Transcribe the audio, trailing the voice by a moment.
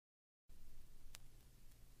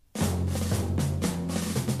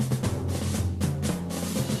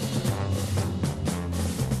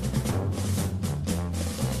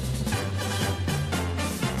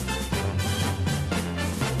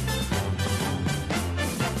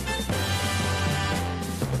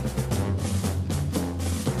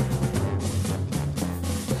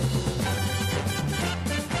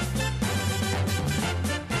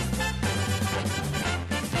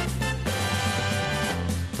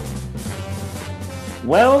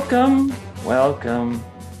Welcome, welcome,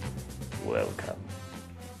 welcome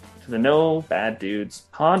to the No Bad Dudes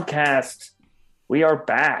podcast. We are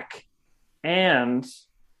back, and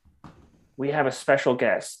we have a special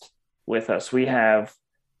guest with us. We have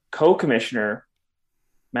co-commissioner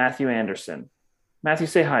Matthew Anderson. Matthew,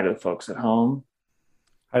 say hi to the folks at home.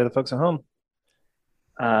 Hi to the folks at home.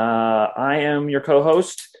 I am your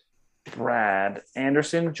co-host, Brad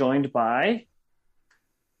Anderson, joined by...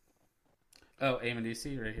 Oh, Eamon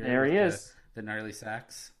DC right here. There he is. The gnarly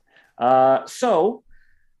sax. So,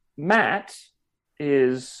 Matt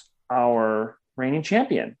is our reigning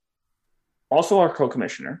champion, also our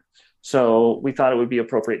co-commissioner. So we thought it would be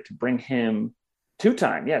appropriate to bring him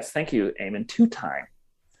two-time. Yes, thank you, Eamon. Two-time.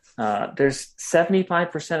 There's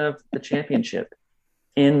 75% of the championship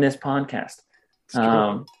in this podcast.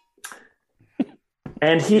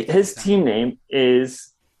 And his team name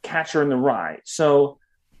is Catcher in the Rye. So,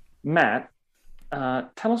 Matt,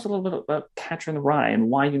 tell us a little bit about Catcher in the Rye and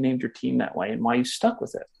why you named your team that way and why you stuck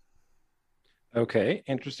with it. Okay,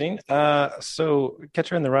 interesting. So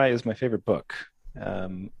Catcher in the Rye is my favorite book.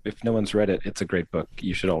 If no one's read it, it's a great book.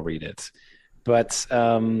 You should all read it. But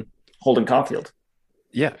Holden Caulfield.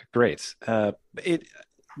 Yeah, great. The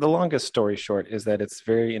longest story short is that it's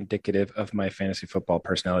very indicative of my fantasy football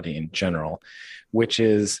personality in general, which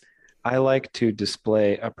is I like to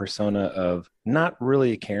display a persona of not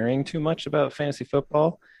really caring too much about fantasy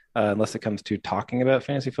football unless it comes to talking about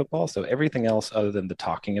fantasy football. So everything else other than the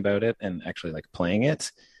talking about it and actually like playing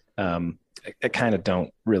it, I kind of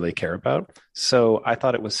don't really care about. So I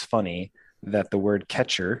thought it was funny that the word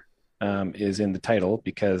catcher is in the title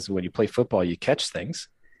because when you play football, you catch things.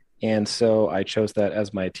 And so I chose that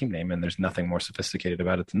as my team name, and there's nothing more sophisticated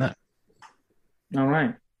about it than that. All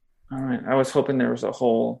right. I was hoping there was a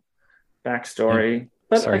whole backstory.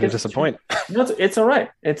 But sorry to disappoint. No, it's all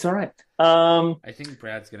right. It's all right. I think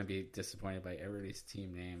Brad's going to be disappointed by everybody's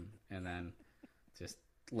team name and then just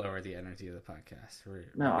lower the energy of the podcast.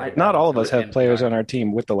 Not all of us have players on our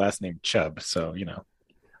team with the last name Chubb, so, you know.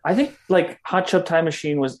 I think, like, Hot Chub Time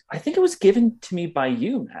Machine I think it was given to me by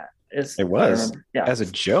you, Matt. It was, as a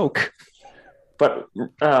joke. But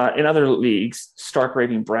in other leagues, Stark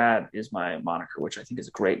Raving Brad is my moniker, which I think is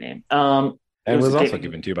a great name. It was also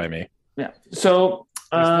given to you by me. Yeah. So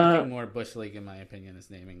there's nothing more Bush League, in my opinion, is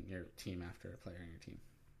naming your team after a player on your team.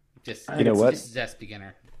 Just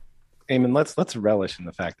beginner. Eamon, let's relish in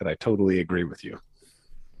the fact that I totally agree with you.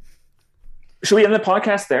 Should we end the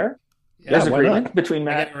podcast there? Yeah, there's agreement between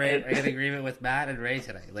Matt. I got agreement with Matt and Ray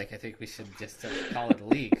today. Like, I think we should just call it a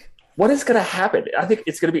league. What is going to happen? I think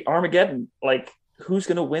it's going to be Armageddon. Like, who's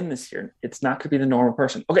going to win this year? It's not going to be the normal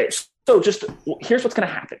person. Okay, so just here's what's going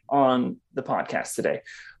to happen on the podcast today.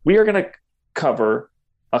 We are going to cover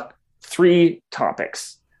 3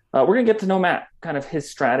 topics. We're going to get to know Matt, kind of his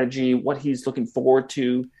strategy, what he's looking forward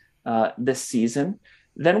to this season.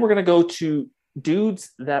 Then we're going to go to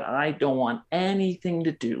dudes that I don't want anything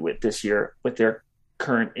to do with this year with their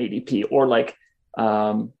current ADP or like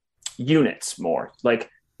units more. Like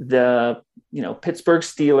the Pittsburgh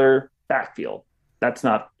Steeler backfield. That's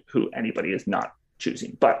not who anybody is not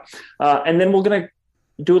choosing. But and then we're going to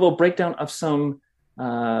do a little breakdown of some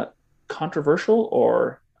controversial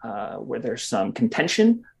or where there's some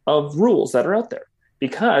contention of rules that are out there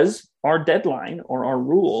because our deadline or our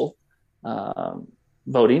rule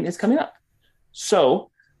voting is coming up. So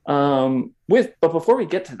but before we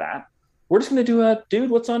get to that, we're just going to do a dude,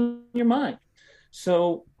 what's on your mind?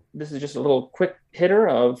 So this is just a little quick hitter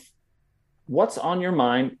of what's on your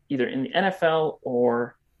mind, either in the NFL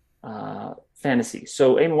or fantasy.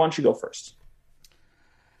 So, Eamon, why don't you go first?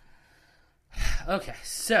 Okay,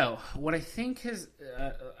 so what I think is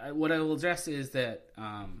what I will address is that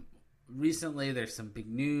recently there's some big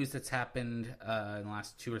news that's happened in the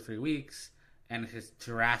last 2 or 3 weeks, and it has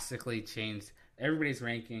drastically changed everybody's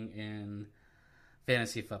ranking in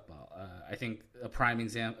fantasy football. I think a prime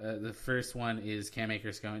example, the first one is Cam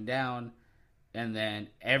Akers going down, and then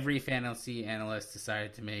every fantasy analyst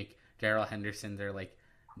decided to make Darrell Henderson their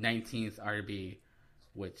 19th RB,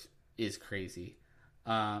 which is crazy.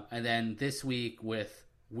 And then this week with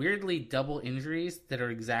weirdly double injuries that are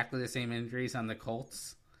exactly the same injuries on the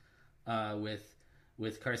Colts,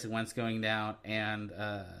 with Carson Wentz going down and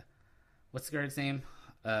what's the guard's name?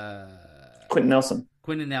 Quentin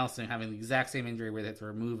Nelson having the exact same injury where they have to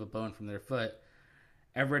remove a bone from their foot.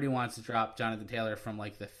 Everybody wants to drop Jonathan Taylor from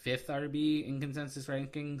the 5th RB in consensus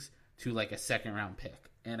rankings to a 2nd round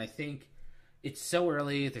pick. And I think it's so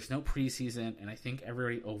early. There's no preseason, and I think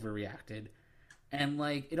everybody overreacted. And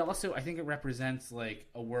it also, I think it represents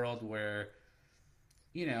a world where,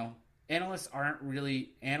 analysts aren't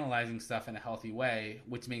really analyzing stuff in a healthy way,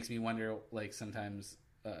 which makes me wonder, like, sometimes,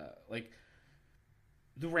 like,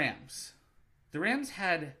 the Rams. The Rams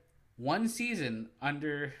had one season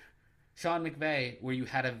under Sean McVay where you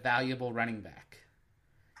had a valuable running back.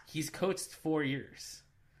 He's coached 4 years.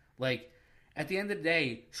 Like, at the end of the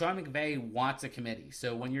day, Sean McVay wants a committee.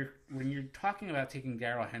 So when you're talking about taking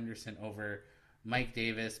Darrell Henderson over Mike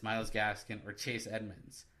Davis, Myles Gaskin, or Chase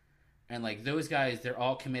Edmonds, and like those guys, they're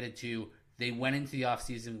all committed to. They went into the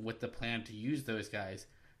offseason with the plan to use those guys.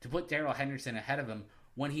 To put Darrell Henderson ahead of him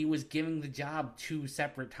when he was giving the job 2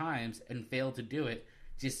 separate times and failed to do it,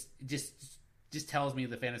 just tells me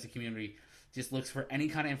the fantasy community just looks for any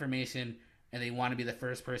kind of information and they want to be the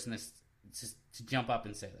first person to jump up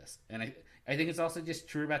and say this. And I think it's also just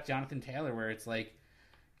true about Jonathan Taylor, where it's like,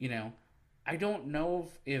 you know, I don't know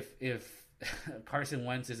if Carson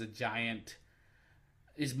Wentz is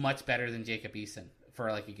much better than Jacob Eason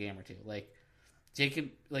for like a game or two. Like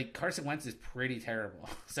Carson Wentz is pretty terrible.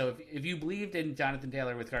 So if you believed in Jonathan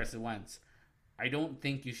Taylor with Carson Wentz, I don't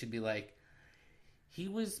think you should be like, he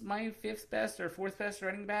was my 5th best or 4th best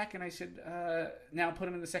running back, and I should now put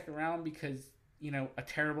him in the 2nd round because, you know, a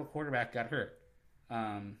terrible quarterback got hurt.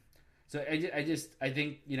 So I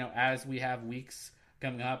think, you know, as we have weeks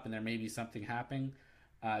coming up and there may be something happening,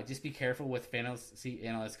 just be careful with fantasy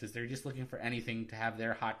analysts because they're just looking for anything to have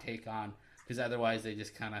their hot take on, because otherwise they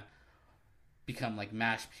just kind of become like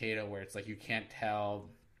mashed potato, where it's like you can't tell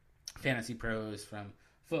fantasy pros from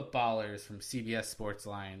footballers, from CBS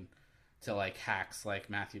Sportsline to like hacks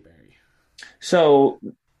like Matthew Berry. So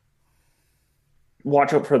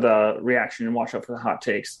watch out for the reaction and watch out for the hot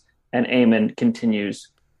takes. And Eamon continues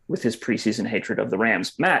with his preseason hatred of the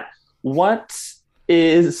Rams. Matt, what's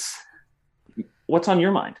on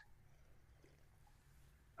your mind?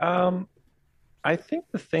 I think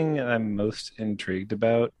the thing that I'm most intrigued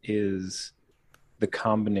about is the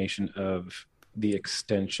combination of the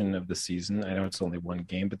extension of the season. I know it's only one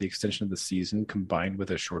game, but the extension of the season combined with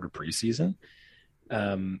a shorter preseason.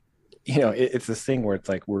 You know, it's this thing where it's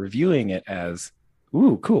like we're viewing it as,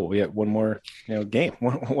 ooh, cool. We have one more, you know, game,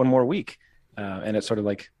 one more week. And it's sort of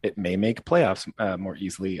like it may make playoffs more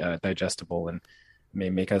easily digestible and may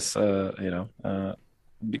make us,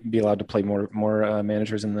 be allowed to play more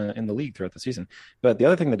managers in the league throughout the season. But the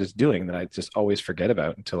other thing that it's doing that I just always forget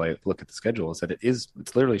about until I look at the schedule is that it's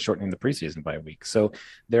literally shortening the preseason by a week. So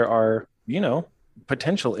there are, you know,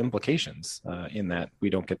 potential implications in that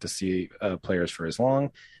we don't get to see players for as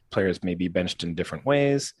long. Players may be benched in different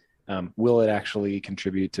ways. Will it actually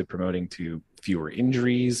contribute to promoting to fewer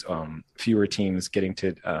injuries, fewer teams getting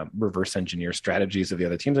to reverse engineer strategies of the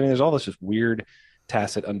other teams? I mean, there's all this just weird,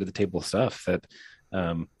 tacit, under the table stuff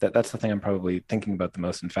that's the thing I'm probably thinking about the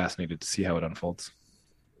most and fascinated to see how it unfolds.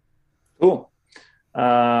 Cool.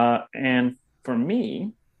 And for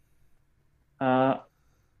me,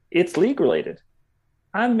 it's league related.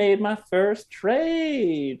 I made my first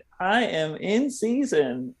trade. I am in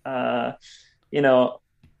season. You know,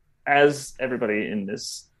 as everybody in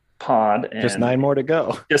this pod, and just 9 more to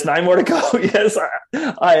go. Yes, I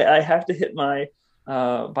have to hit my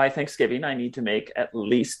by Thanksgiving. I need to make at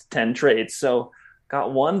least 10 trades. So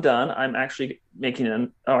got one done. I'm actually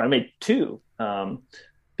I made 2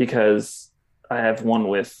 because I have one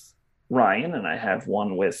with Ryan and I have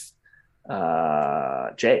one with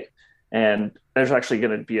Jay. And there's actually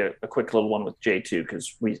going to be a quick little one with Jay too,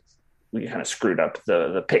 because we kind of screwed up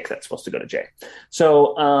the pick that's supposed to go to Jay.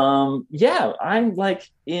 So I'm like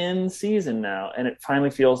in season now, and it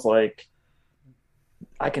finally feels like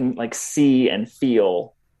I can like see and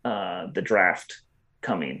feel the draft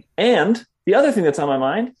coming. And the other thing that's on my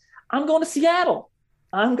mind, I'm going to Seattle.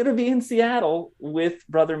 I'm going to be in Seattle with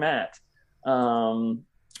brother Matt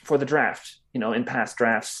for the draft. You know, in past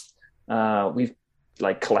drafts, we've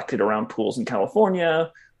like collected around pools in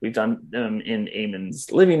California. We've done them in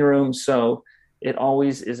Eamon's living room. So it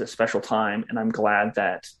always is a special time. And I'm glad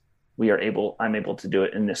that I'm able to do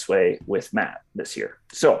it in this way with Matt this year.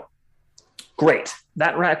 So great.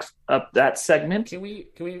 That wraps up that segment. Can we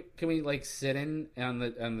like sit in on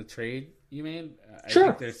the trade you made? Sure.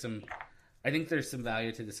 I think there's some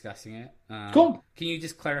value to discussing it. Cool. Can you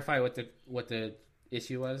just clarify what the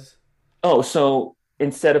issue was? Oh, so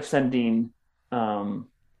instead of sending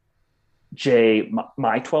Jay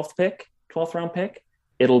my 12th round pick,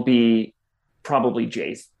 it'll be probably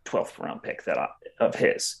Jay's 12th round pick of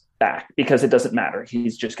his back, because it doesn't matter.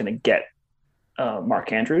 He's just going to get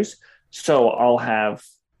Mark Andrews. So I'll have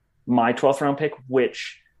my 12th round pick,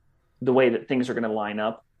 which the way that things are going to line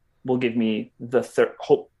up will give me the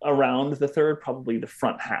around the third, probably the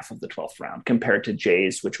front half of the 12th round, compared to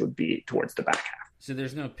Jay's, which would be towards the back half. So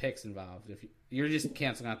there's no picks involved. If you're just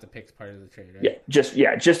canceling out the picks part of the trade, right?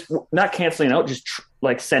 Just not canceling out, just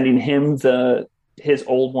like sending him his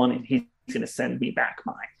old one, and he's going to send me back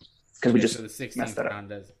mine because we just so the 16th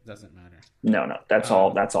round doesn't matter. No, that's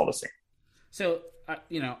all. That's all the same. So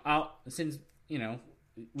we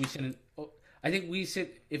shouldn't. I think we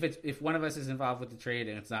should. If one of us is involved with the trade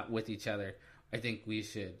and it's not with each other, I think we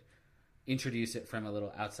should introduce it from a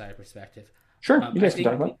little outside perspective. Sure, you guys can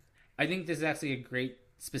talk about it. I think this is actually a great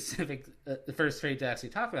specific the first trade to actually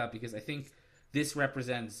talk about, because I think this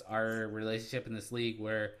represents our relationship in this league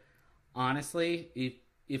where, honestly,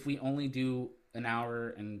 if we only do an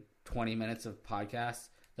hour and 20 minutes of podcasts,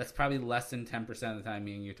 that's probably less than 10% of the time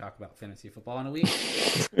me and you talk about fantasy football in a week.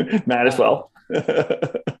 Matt as well.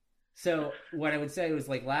 So what I would say was,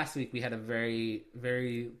 like, last week we had a very,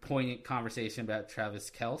 very poignant conversation about Travis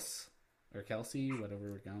Kelce, whatever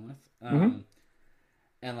we're going with.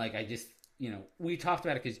 And, like, I just, we talked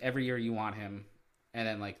about it because every year you want him. And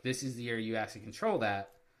then, like, this is the year you actually control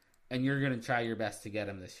that. And you're going to try your best to get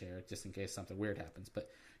him this year, just in case something weird happens. But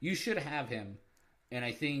you should have him. And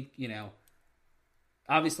I think,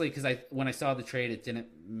 obviously, because when I saw the trade, it didn't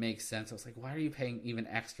make sense. I was like, why are you paying even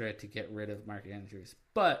extra to get rid of Mark Andrews?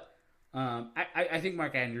 But I think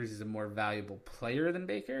Mark Andrews is a more valuable player than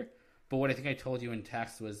Baker. But what I think I told you in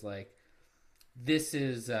text was, like, this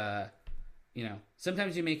is,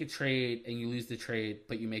 sometimes you make a trade and you lose the trade,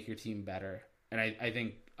 but you make your team better. And I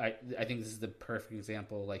think this is the perfect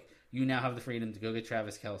example. Like, you now have the freedom to go get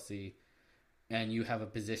Travis Kelce, and you have a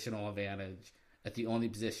positional advantage at the only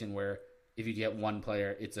position where if you get one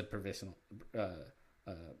player, it's a positional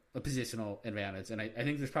advantage. And I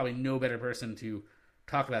think there's probably no better person to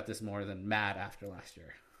talk about this more than Matt after last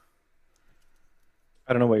year.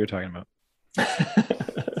 I don't know what you're talking about.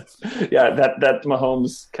 Yeah, that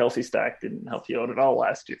Mahomes Kelce stack didn't help you out at all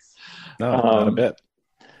last year. No, not a bit.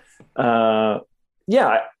 I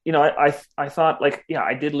thought, like,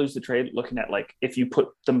 I did lose the trade looking at, like, if you put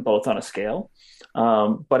them both on a scale,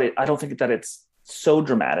 but I don't think that it's so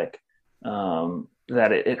dramatic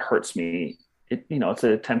that it hurts me. It's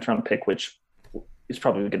a 10th round pick, which is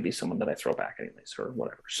probably going to be someone that I throw back anyways or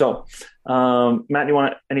whatever. So, Matt, you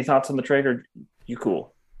want any thoughts on the trade, or you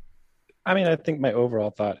cool? I mean, I think my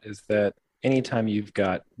overall thought is that anytime you've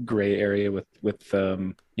got gray area with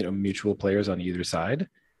mutual players on either side,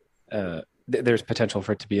 there's potential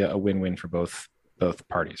for it to be a win-win for both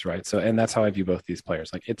parties, right? So, and that's how I view both these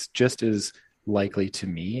players. Like, it's just as likely to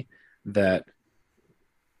me that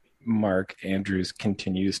Mark Andrews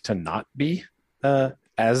continues to not be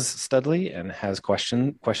as studly and has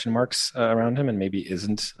question marks around him, and maybe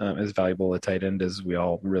isn't as valuable a tight end as we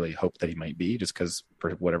all really hope that he might be, just because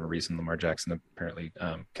for whatever reason Lamar Jackson apparently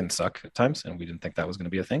can suck at times, and we didn't think that was going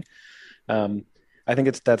to be a thing. I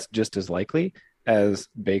think that's just as likely as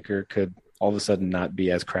Baker could all of a sudden not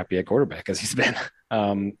be as crappy a quarterback as he's been.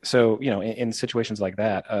 So, in situations like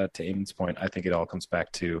that, to Eamon's point, I think it all comes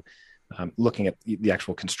back to looking at the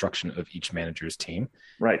actual construction of each manager's team.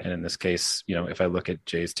 Right. And in this case, if I look at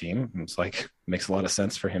Jay's team, it's like, makes a lot of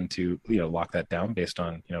sense for him to, lock that down based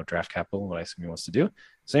on, draft capital, what I assume he wants to do.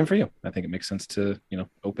 Same for you. I think it makes sense to,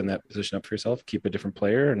 open that position up for yourself, keep a different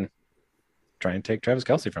player, and try and take Travis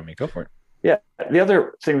Kelce from me. Go for it. Yeah. The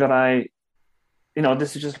other thing that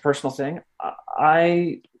this is just a personal thing.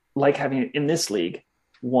 I like having, in this league,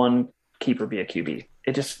 one keeper be a QB.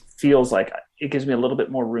 It just feels like it gives me a little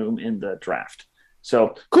bit more room in the draft.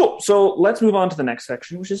 So cool. So let's move on to the next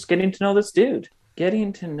section, which is getting to know this dude.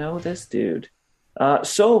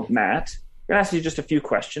 So Matt, I'm going to ask you just a few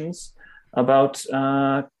questions about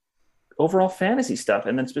overall fantasy stuff,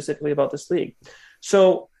 and then specifically about this league.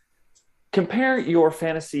 So compare your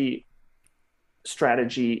fantasy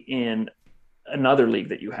strategy in another league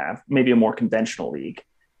that you have, maybe a more conventional league,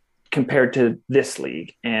 compared to this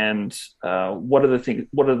league, and what are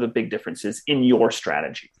the big differences in your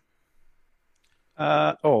strategy?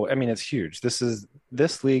 I mean, it's huge.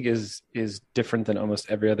 This league is different than almost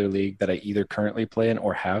every other league that I either currently play in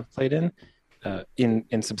or have played in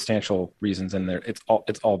substantial reasons. And it's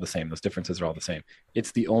all the same. Those differences are all the same.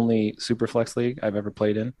 It's the only Superflex league I've ever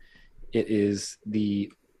played in. It is the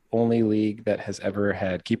only league that has ever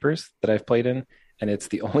had keepers that I've played in, and it's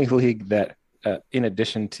the only league that, in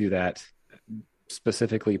addition to that,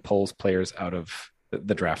 specifically pulls players out of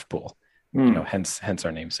the draft pool. Hence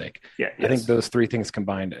our namesake. Yeah, yes. I think those three things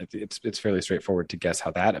combined, it's fairly straightforward to guess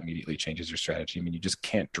how that immediately changes your strategy. I mean, you just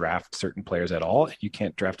can't draft certain players at all. You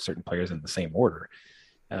can't draft certain players in the same order.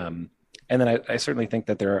 And then I certainly think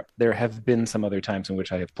that there have been some other times in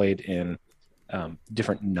which I have played in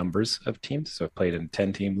different numbers of teams. So I've played in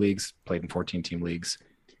 10-team leagues, played in 14-team leagues.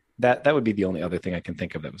 That would be the only other thing I can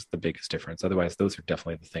think of that was the biggest difference. Otherwise, those are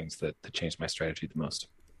definitely the things that changed my strategy the most.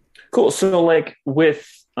 Cool. So like with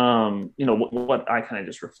what I kind of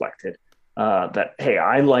just reflected, that hey,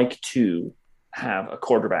 I like to have a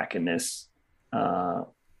quarterback in this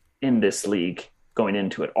league going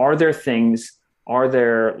into it. Are there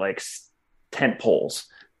like tent poles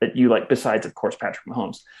that you like, besides of course Patrick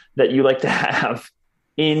Mahomes, that you like to have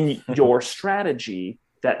in your strategy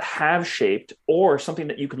that have shaped, or something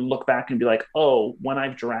that you can look back and be like, oh, when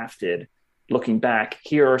I've drafted, looking back,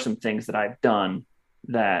 here are some things that I've done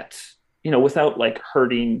that, without like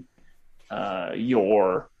hurting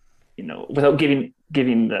without giving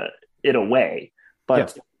it away,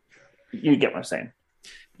 but you get what I'm saying.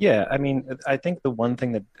 Yeah, I mean, I think the one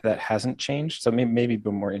thing that hasn't changed, so maybe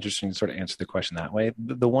be more interesting to sort of answer the question that way.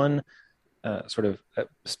 The one sort of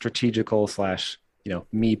strategical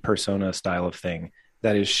 / me persona style of thing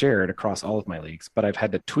that is shared across all of my leagues, but I've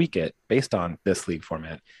had to tweak it based on this league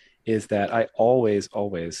format, is that I always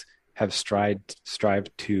have strived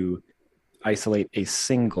to isolate a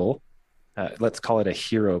single, let's call it a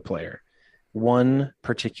hero player, one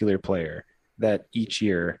particular player that each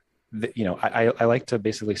year, I like to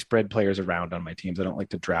basically spread players around on my teams. I don't like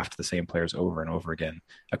to draft the same players over and over again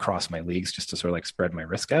across my leagues just to sort of like spread my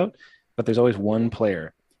risk out. But there's always one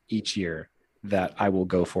player each year that I will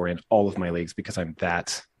go for in all of my leagues because I'm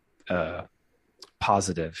that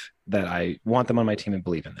positive that I want them on my team and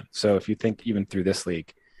believe in them. So if you think even through this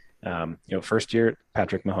league, first year,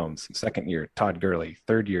 Patrick Mahomes, second year, Todd Gurley,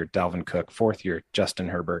 third year, Dalvin Cook, fourth year, Justin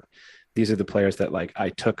Herbert. These are the players that like I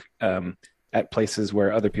took at places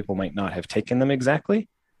where other people might not have taken them exactly.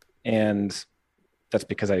 And that's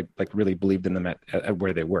because I like really believed in them at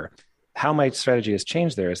where they were. How my strategy has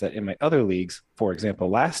changed there is that in my other leagues, for example,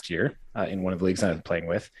 last year, in one of the leagues I was playing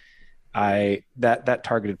with, that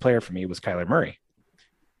targeted player for me was Kyler Murray.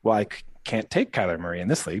 Well, I can't take Kyler Murray in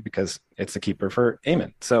this league because it's a keeper for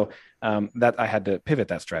Amon. So that I had to pivot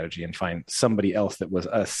that strategy and find somebody else that was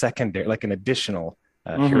a secondary, like an additional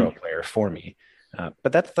hero player for me.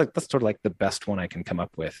 But that's sort of like the best one I can come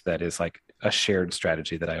up with. That is like a shared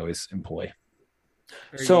strategy that I always employ.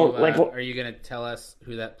 Are you going to tell us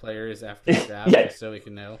who that player is after the draft, so we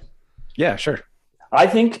can know? Yeah, sure. I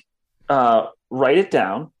think write it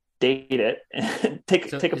down, date it, and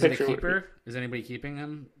take a picture. Is it a keeper? Is anybody keeping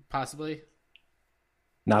him? Possibly.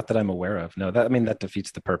 Not that I'm aware of. No, that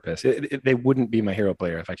defeats the purpose. They wouldn't be my hero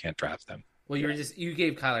player if I can't draft them. Well, you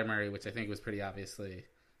gave Kyler Murray, which I think was pretty obviously.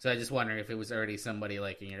 So I just wonder if it was already somebody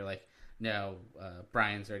like, and you're like, no,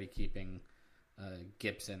 Brian's already keeping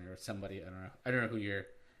Gibson or somebody. I don't know who your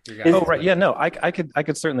guy. Oh, right. Yeah, no, I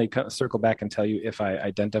could certainly circle back and tell you if I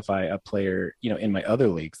identify a player, in my other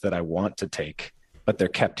leagues that I want to take, but they're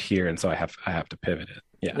kept here, and so I have to pivot it.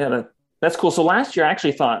 Yeah, that's cool. So last year I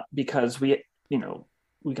actually thought, because we can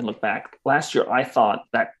look back. Last year I thought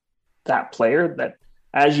that player that,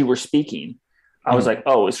 as you were speaking, I was like,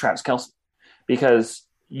 oh, it's Travis Kelce, because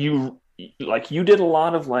you did a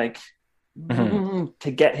lot of to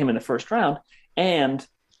get him in the first round and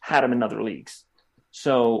had him in other leagues.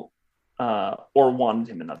 So, or wanted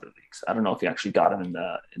him in other leagues. I don't know if you actually got him in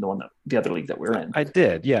the other league that we're in. I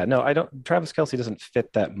did. Yeah, no, I don't. Travis Kelce doesn't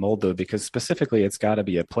fit that mold though, because specifically it's got to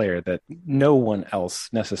be a player that no one else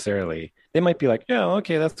necessarily, they might be like, yeah,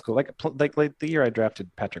 okay, that's cool. Like the year I drafted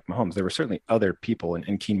Patrick Mahomes, there were certainly other people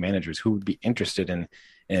and key managers who would be interested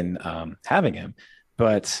in having him,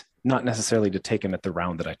 but not necessarily to take him at the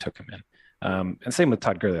round that I took him in. And same with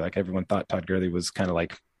Todd Gurley. Like everyone thought Todd Gurley was kind of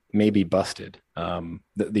like maybe busted the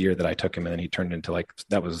year that I took him, and then he turned into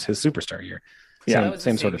that was his superstar year. Yeah,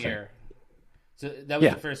 same sort of year. Thing. So that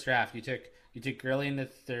was the first draft. You took Gurley in the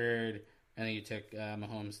third, and then you took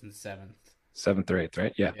Mahomes in the seventh or eighth,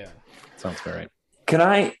 right? Yeah. Sounds about right. Can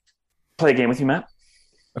I play a game with you, Matt?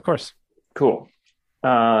 Of course. Cool.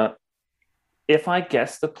 If I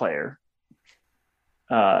guess the player,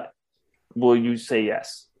 will you say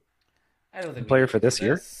yes? I don't think player for this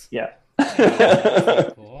year. Yeah.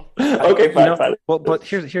 Cool. Okay, fine. Well, but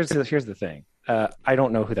here's the thing. I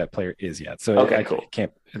don't know who that player is yet, so I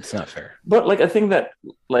can't. It's not fair. But like a thing that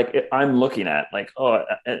I'm looking at,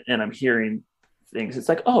 and I'm hearing things. It's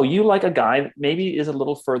like, oh, you like a guy that maybe is a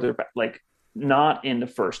little further back, like not in the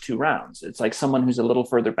first two rounds. It's like someone who's a little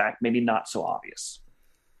further back, maybe not so obvious.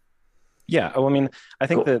 Yeah. Oh, I mean, I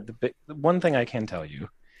think the one thing I can tell you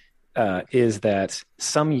is that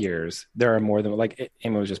some years there are more than, like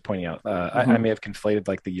Amy was just pointing out. I may have conflated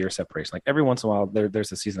like the year separation. Like every once in a while,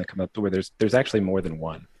 there's a season that comes up where there's actually more than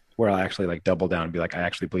one, where I'll actually like double down and be like, I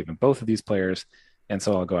actually believe in both of these players, and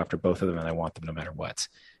so I'll go after both of them, and I want them no matter what.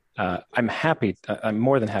 I'm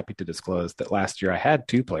more than happy to disclose that last year I had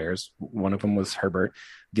two players. One of them was Herbert.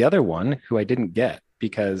 The other one, who I didn't get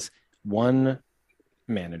because one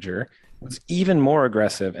manager was even more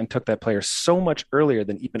aggressive and took that player so much earlier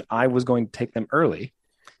than even I was going to take them early.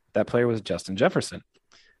 That player was Justin Jefferson.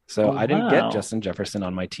 So Oh, I didn't get wow. Justin Jefferson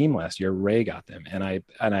on my team last year. Ray got them, and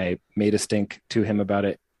I made a stink to him about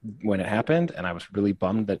it when it happened, and I was really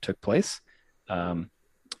bummed that took place. Um,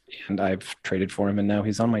 and I've traded for him, and now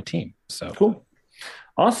he's on my team. So Cool.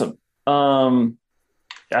 Awesome.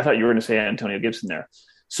 I thought you were going to say Antonio Gibson there. no,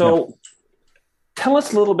 So tell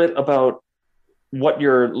us a little bit about what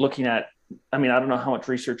you're looking at. I mean, I don't know how much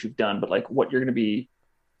research you've done, but like what you're going to be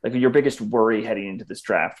like your biggest worry heading into this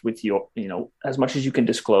draft with as much as you can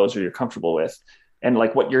disclose or you're comfortable with, and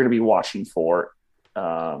like what you're going to be watching for,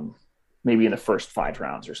 maybe in the first 5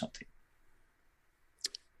 rounds or something.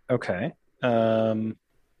 okay. I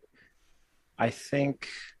think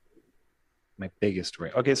my biggest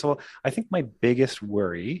worry. Okay, so I think my biggest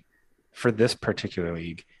worry for this particular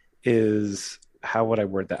league is how would I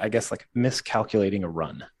word that? I guess like miscalculating a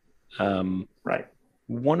run. Um, Right.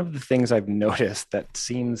 One of the things I've noticed that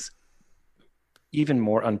seems even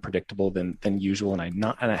more unpredictable than usual, and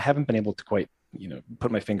I haven't been able to quite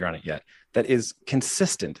put my finger on it yet. That is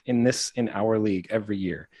consistent in our league every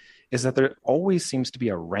year, is that there always seems to be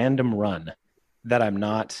a random run that I'm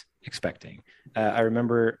not expecting. I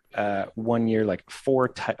remember one year, like four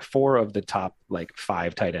of the top like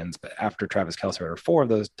 5 tight ends, but after Travis Kelce, or 4 of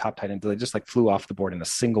those top tight ends, they just like flew off the board in a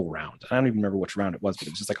single round. I don't even remember which round it was, but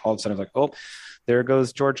it was just like all of a sudden I was like, oh, there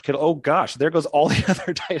goes George Kittle. Oh gosh, there goes all the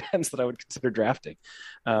other tight ends that I would consider drafting.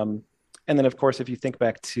 And then, of course, if you think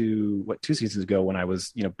back to 2 seasons ago when I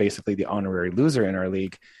was, basically the honorary loser in our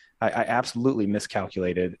league, I absolutely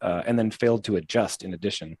miscalculated and then failed to adjust in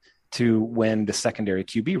addition to when the secondary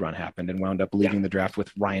QB run happened and wound up leading the draft with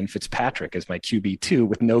Ryan Fitzpatrick as my QB2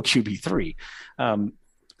 with no QB3.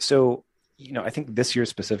 So, I think this year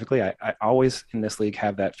specifically, I always in this league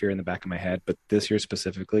have that fear in the back of my head, but this year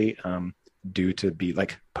specifically, due to be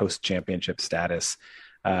like post-championship status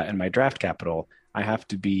and my draft capital, I have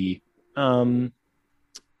to be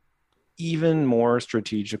even more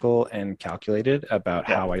strategical and calculated about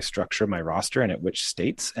how I structure my roster and at which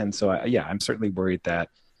states. And so, I'm certainly worried that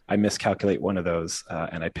I miscalculate one of those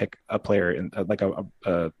and I pick a player in like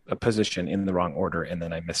a position in the wrong order, and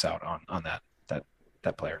then I miss out on that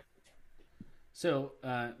player. So,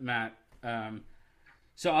 Matt,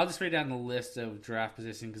 so I'll just write down the list of draft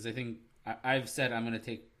positions because I think I've said I'm going to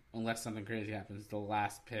take, unless something crazy happens, the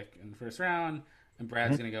last pick in the first round, and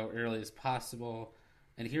Brad's going to go early as possible.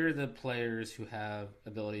 And here are the players who have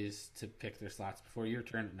abilities to pick their slots before your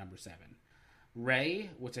turn at number 7. Ray,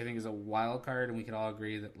 which I think is a wild card, and we can all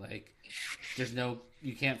agree that like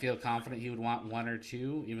you can't feel confident he would want 1 or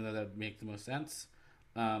 2, even though that would make the most sense.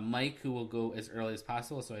 Mike, who will go as early as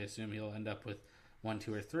possible, so I assume he'll end up with 1,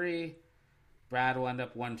 2, or 3. Brad will end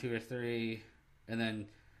up 1, 2, or 3, and then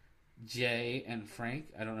Jay and Frank.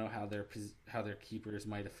 I don't know how their keepers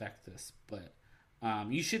might affect this, but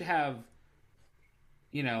you should have,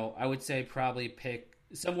 I would say probably pick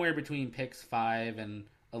somewhere between picks 5 and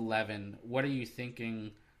 11. What are you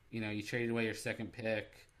thinking? You traded away your second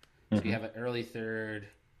pick, so you have an early third,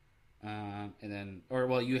 and then,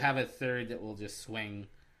 you have a third that will just swing.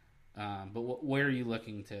 But where are you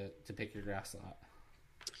looking to pick your draft slot?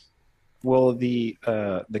 Well, the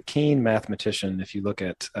keen mathematician, if you look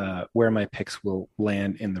at where my picks will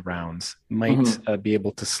land in the rounds, might be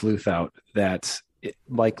able to sleuth out that it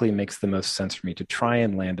likely makes the most sense for me to try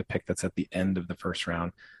and land a pick that's at the end of the first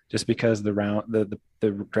round, just because the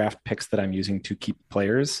draft picks that I'm using to keep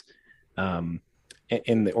players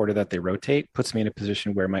in the order that they rotate puts me in a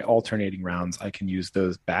position where my alternating rounds, I can use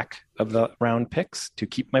those back of the round picks to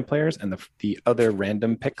keep my players, and the other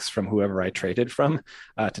random picks from whoever I traded from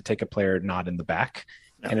to take a player not in the back.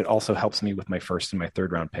 Yeah. And it also helps me with my first and my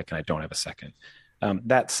third round pick, and I don't have a second.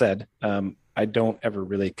 That said, I don't ever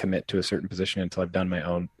really commit to a certain position until I've done my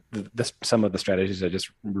own. Some of the strategies I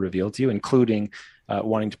just revealed to you, including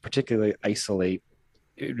wanting to particularly isolate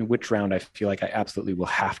in which round I feel like I absolutely will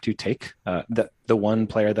have to take the one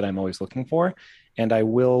player that I'm always looking for. And I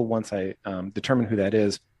will, once I determine who that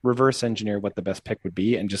is, reverse engineer what the best pick would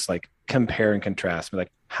be and just like compare and contrast,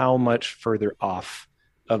 like how much further off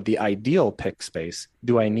of the ideal pick space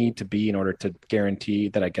do I need to be in order to guarantee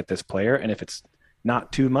that I get this player? And if it's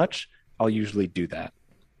not too much, I'll usually do that.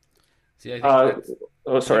 See, I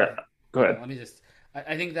think sorry. Go ahead. Let me just.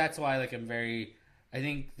 I think that's why, like, I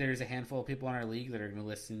think there's a handful of people in our league that are going to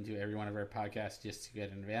listen to every one of our podcasts just to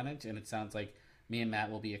get an advantage, and it sounds like me and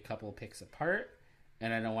Matt will be a couple picks apart.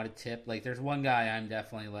 and I don't want to tip. Like, there's one guy I'm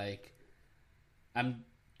definitely like, I'm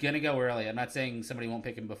going to go early. I'm not saying somebody won't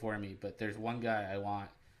pick him before me, but there's one guy I want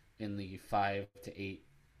in the 5 to 8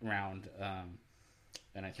 round,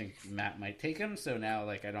 and I think Matt might take him. So now,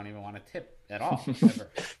 like, I don't even want to tip at all. Ever.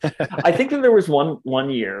 I think that there was one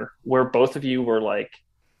year where both of you were like,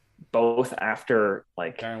 both after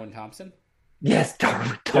like Darwin Thompson. Yes,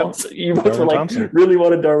 Darwin Thompson. You both Darwin were like Thompson. really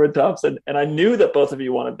wanted Darwin Thompson, and I knew that both of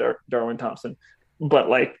you wanted Darwin Thompson, but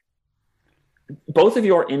like both of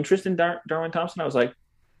your interest in Darwin Thompson, I was like,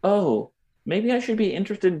 oh, maybe I should be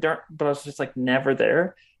interested in Darwin, but I was just like never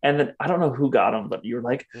there. And then I don't know who got him, but you were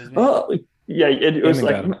like, oh, yeah, it was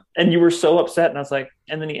like, and you were so upset, and I was like,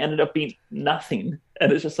 and then he ended up being nothing,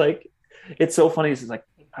 and it's just like, it's so funny. It's like,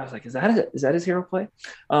 I was like, is that his hero play?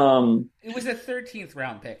 It was a 13th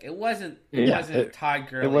round pick. It wasn't Todd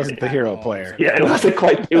Gurley. It wasn't the hero player. Yeah, it wasn't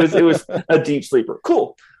quite. It was a deep sleeper.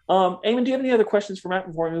 Cool. Eamon, do you have any other questions for Matt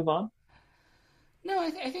before we move on? No, I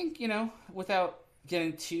think, without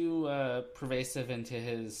getting too pervasive into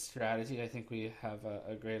his strategy, I think we have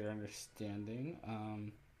a greater understanding.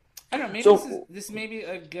 I don't know. Maybe this may be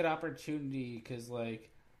a good opportunity because, like,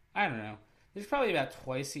 I don't know. There's probably about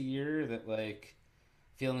twice a year that, like,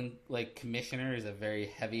 feeling like commissioner is a very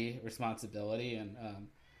heavy responsibility. And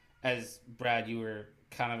as Brad, you were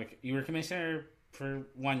commissioner for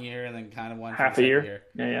 1 year and then kind of one half a year.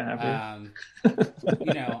 Yeah, half a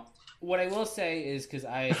year. What I will say is because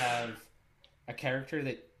I have a character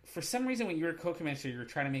that for some reason when you were co-commissioner, you were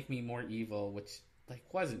trying to make me more evil, which like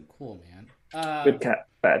wasn't cool, man. Good cat,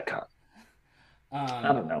 bad cop.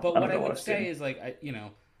 I don't know. But what I would say is like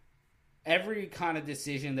every kind of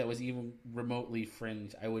decision that was even remotely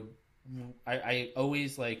fringe, I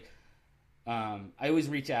always like, I always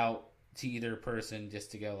reach out to either person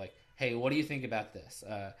just to go like, hey, what do you think about this?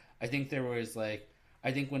 I think there was like,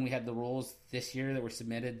 I think when we had the rules this year that were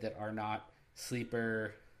submitted that are not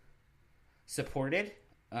Sleeper supported,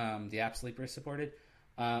 the app Sleeper supported,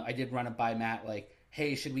 I did run it by Matt like,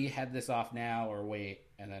 hey, should we head this off now or wait?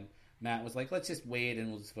 And then Matt was like, let's just wait and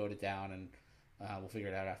we'll just vote it down and we'll figure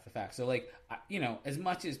it out after the fact. So, like, as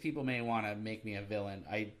much as people may want to make me a villain,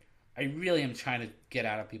 I really am trying to get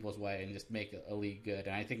out of people's way and just make a league good.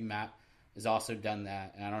 And I think Matt has also done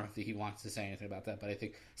that. And I don't know if he wants to say anything about that, but I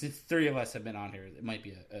think since 3 of us have been on here, it might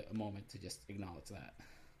be a moment to just acknowledge that.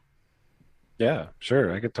 Yeah,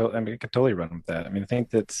 sure. I could totally run with that. I mean, I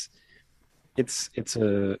think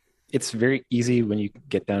it's very easy when you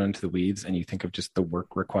get down into the weeds and you think of just the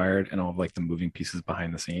work required and all of like the moving pieces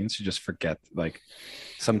behind the scenes to just forget like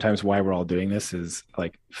sometimes why we're all doing this is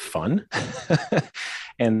like fun.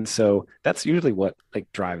 And so that's usually what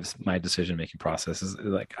like drives my decision-making process is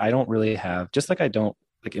like, I don't really have, just like I don't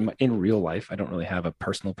like in real life, I don't really have a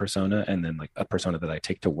personal persona and then like a persona that I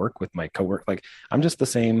take to work with my coworker. Like I'm just the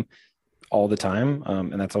same all the time.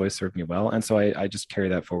 And that's always served me well. And so I just carry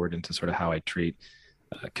that forward into sort of how I treat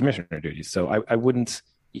commissioner duties. So I wouldn't,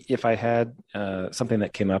 if I had something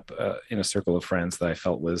that came up in a circle of friends that I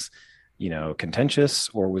felt was, contentious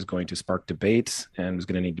or was going to spark debate and was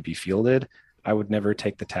going to need to be fielded, I would never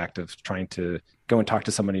take the tact of trying to go and talk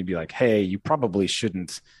to somebody and be like, hey, you probably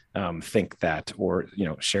shouldn't think that or,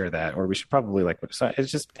 share that, or we should probably so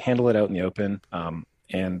it's just handle it out in the open.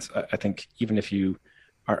 And I think even if you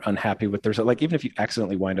are unhappy with even if you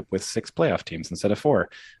accidentally wind up with 6 playoff teams instead of 4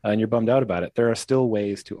 and you're bummed out about it, there are still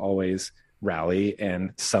ways to always rally,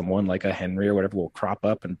 and someone like a Henry or whatever will crop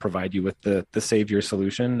up and provide you with the savior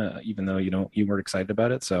solution, even though you weren't excited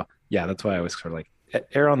about it. So yeah, that's why I was sort of like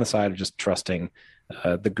err on the side of just trusting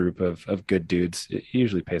the group of good dudes. It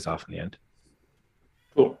usually pays off in the end.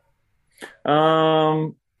 Cool.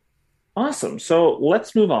 Awesome. So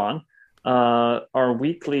let's move on. Our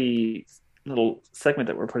weekly little segment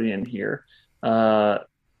that we're putting in here,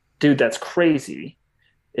 dude, that's crazy,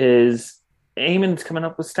 is Eamon's coming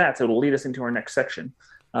up with stats. It'll lead us into our next section.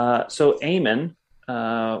 So Eamon,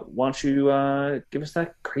 why don't you give us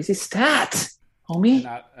that crazy stat,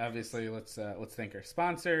 homie? Obviously, let's thank our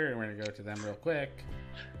sponsor, and we're gonna go to them real quick.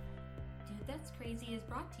 Dude, That's Crazy is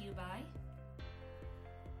brought to you by...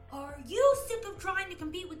 Are you sick of trying to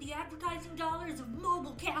compete with the advertising dollars of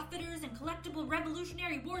mobile catheters and collectible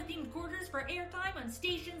Revolutionary War-themed quarters for airtime on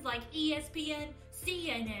stations like ESPN,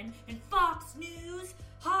 CNN, and Fox News?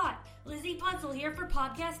 Hi, Lizzie Puzzle here for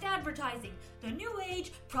Podcast Advertising, the new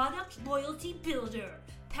age product loyalty builder.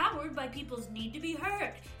 Powered by people's need to be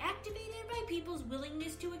heard, activated by people's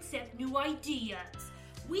willingness to accept new ideas.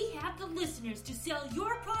 We have the listeners to sell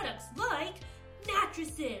your products like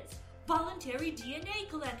mattresses, voluntary DNA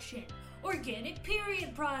collection, organic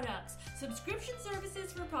period products, subscription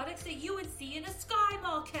services for products that you would see in a Sky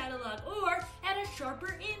Mall catalog or at a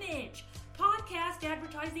Sharper Image. Podcast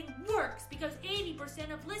advertising works because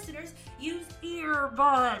 80% of listeners use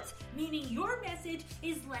earbuds, meaning your message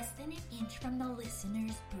is less than an inch from the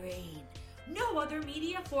listener's brain. No other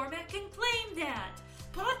media format can claim that.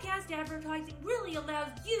 Podcast advertising really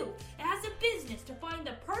allows you, as a business, to find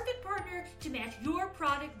the perfect partner to match your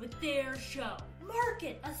product with their show.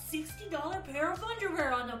 Market a $60 pair of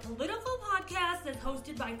underwear on a political podcast that's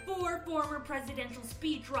hosted by 4 former presidential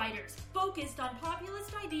speechwriters, focused on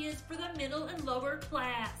populist ideas for the middle and lower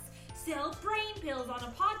class. Sell brain pills on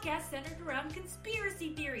a podcast centered around conspiracy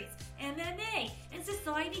theories, MMA, and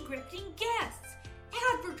society-grifting guests.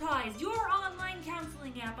 Advertise your online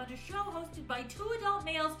counseling app on a show hosted by 2 adult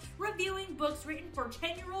males reviewing books written for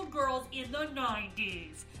 10-year-old girls in the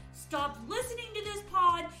 90s. Stop listening to this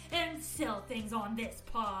pod and sell things on this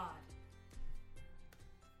pod.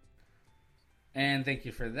 And thank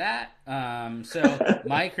you for that. So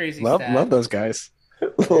my crazy stat. Love those guys.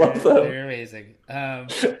 Love them. They're amazing.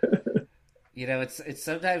 It's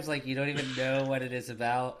sometimes like you don't even know what it is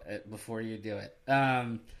about before you do it.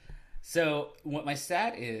 So what my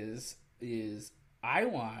stat is I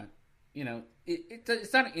want,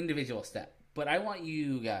 it's not an individual stat, but I want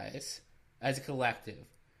you guys as a collective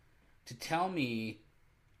to tell me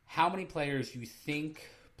how many players you think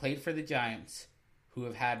played for the Giants who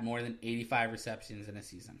have had more than 85 receptions in a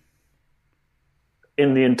season.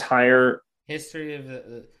 In the entire history of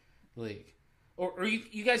the league. Or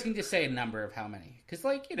you guys can just say a number of how many. Because,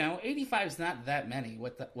 85 is not that many.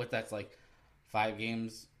 What that's like 5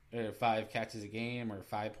 games or 5 catches a game or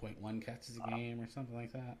 5.1 catches a game or something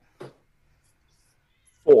like that.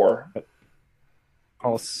 4.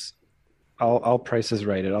 I'll Price is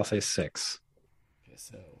right. I'll say 6. Okay,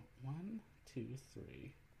 so 1, 2,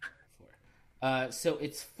 3, 4. So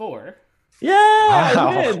it's 4. Yeah!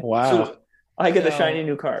 I win. Wow. So I get the shiny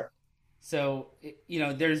new car. So,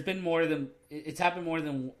 there's been more than... It's happened more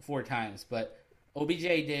than 4 times, but OBJ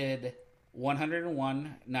did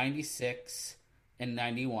 101, 96, and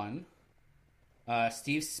 91.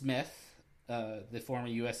 Steve Smith, the former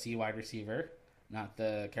USC wide receiver, not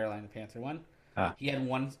the Carolina Panther one, he had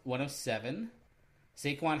 107.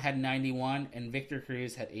 Saquon had 91, and Victor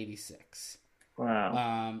Cruz had 86.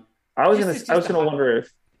 Wow. I was gonna wonder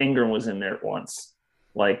if Ingram was in there once,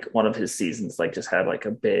 like one of his seasons, like just had like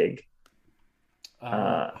a big.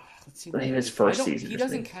 Let's see. His first season. He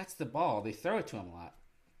doesn't catch the ball. They throw it to him a lot.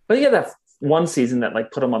 But he had that one season that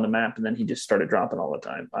like put him on the map, and then he just started dropping all the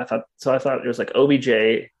time. I thought it was like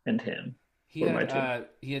OBJ and him. He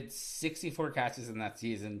had 64 catches in that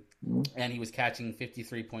season, and he was catching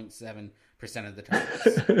 53.7% of the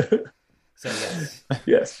targets. So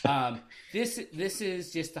yes. This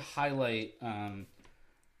is just to highlight. When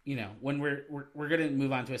we're going to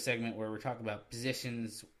move on to a segment where we're talking about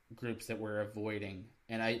positions groups that we're avoiding,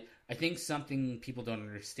 and I think something people don't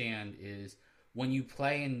understand is when you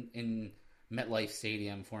play in MetLife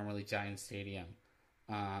Stadium, formerly Giants Stadium,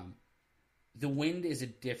 the wind is a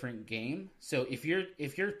different game. So if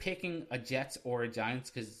you're picking a Jets or a Giants,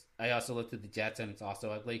 because I also looked at the Jets and it's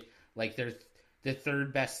also ugly. Like there's the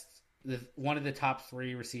third best, one of the top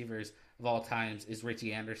 3 receivers of all times is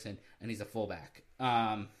Richie Anderson, and he's a fullback.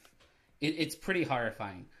 It's pretty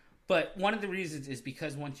horrifying. But one of the reasons is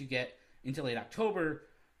because once you get into late October,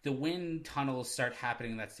 the wind tunnels start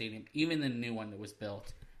happening in that stadium, even the new one that was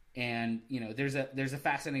built. And there's a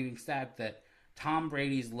fascinating stat that Tom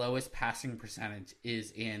Brady's lowest passing percentage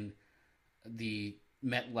is in the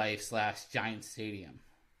MetLife / Giants Stadium.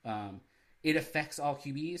 It affects all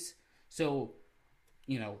QBs. So,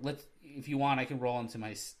 if you want, I can roll into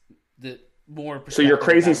the more. So your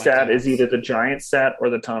crazy stat is either the Giants stat or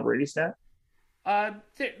the Tom Brady stat?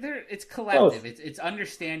 It's collective. It's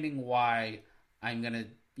understanding why I'm gonna,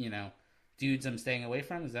 dudes I'm staying away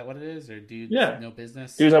from. Is that what it is? Or dudes no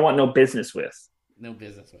business? Dudes I want no business with. No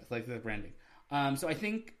business with, like the branding. So I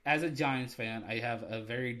think as a Giants fan, I have a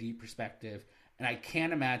very deep perspective, and I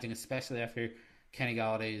can't imagine, especially after Kenny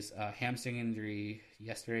Galladay's hamstring injury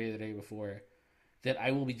yesterday or the day before, that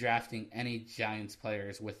I will be drafting any Giants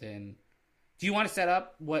players within. Do you want to set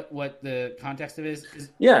up what the context of it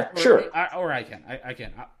is? Yeah, sure. Or I can. I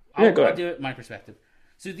can. Go ahead. I'll do it my perspective.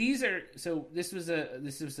 So this was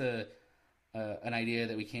an idea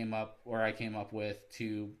that I came up with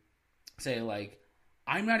to say, like,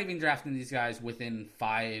 I'm not even drafting these guys within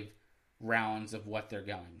 5 rounds of what they're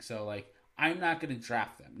going. So, like, I'm not going to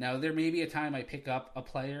draft them. Now, there may be a time I pick up a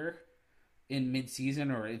player in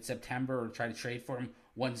mid-season or in September or try to trade for him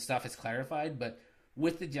once stuff is clarified. But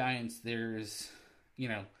with the Giants, there's,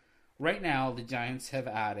 right now the Giants have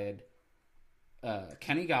added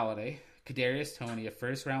Kenny Galladay, Kadarius Toney, a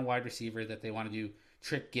first-round wide receiver that they want to do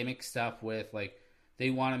trick gimmick stuff with. Like, they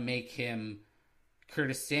want to make him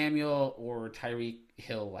Curtis Samuel or Tyreek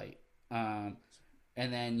Hill light. And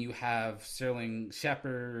then you have Sterling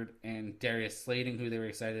Shepard and Darius Slayton, who they were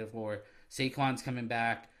excited for. Saquon's coming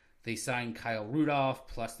back. They signed Kyle Rudolph,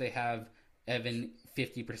 plus they have Evan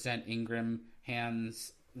 50% Ingram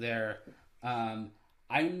hands there.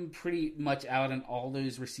 I'm pretty much out on all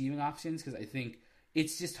those receiving options because I think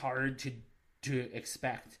it's just hard to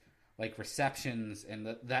expect like receptions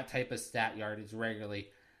and that type of stat yardage regularly.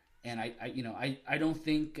 And I don't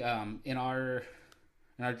think in our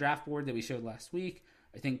draft board that we showed last week,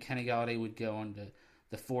 I think Kenny Galladay would go into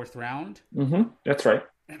the 4th round. Mm-hmm. That's right.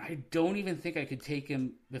 And I don't even think I could take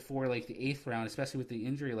him before like the 8th round, especially with the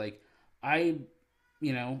injury. Like I'd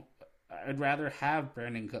rather have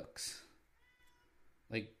Brandon Cooks.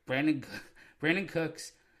 Like Brandon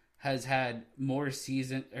Cooks has had one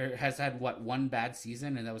bad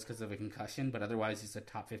season, and that was because of a concussion. But otherwise, he's a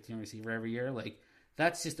top 15 receiver every year. Like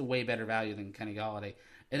that's just a way better value than Kenny Galladay.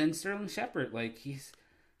 And then Sterling Shepard, like he's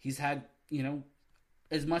had,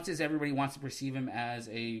 as much as everybody wants to perceive him as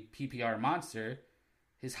a PPR monster,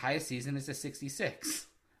 his highest season is a 66.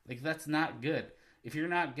 Like that's not good. If you're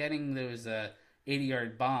not getting those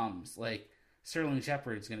 80-yard bombs, like Sterling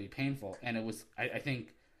Shepard is going to be painful. And it was, I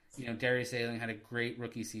think, Darius Slayton had a great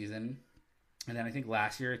rookie season. And then I think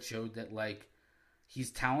last year it showed that, like,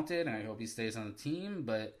 he's talented, and I hope he stays on the team.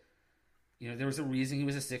 But, there was a reason he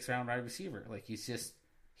was a 6th-round wide receiver. Like, he's just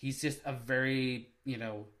a very,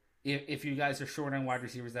 if you guys are short on wide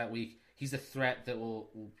receivers that week, he's a threat that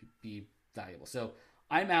will be valuable. So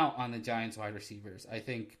I'm out on the Giants wide receivers. I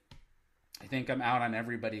think I'm out on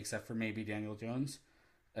everybody except for maybe Daniel Jones.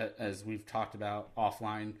 As we've talked about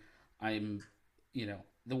offline, I'm,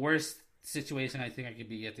 the worst situation I think I could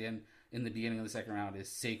be in the beginning of the 2nd round is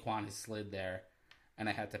Saquon has slid there, and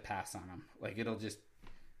I had to pass on him. Like it'll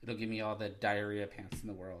give me all the diarrhea pants in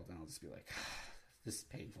the world, and I'll just be like, this is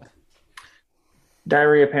painful.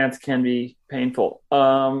 Diarrhea pants can be painful.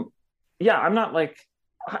 Yeah, I'm not like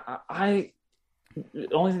I.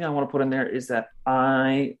 The only thing I want to put in there is that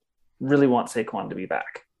I really want Saquon to be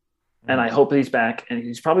back. And I hope that he's back, and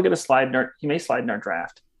he's probably going to he may slide in our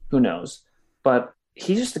draft. Who knows? But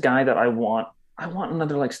he's just the guy that I want. I want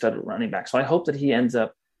another like stud running back. So I hope that he ends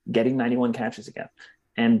up getting 91 catches again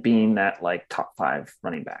and being that like top 5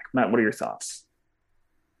 running back. Matt, what are your thoughts?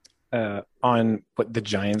 On what the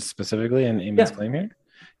Giants specifically and Amy's claim here?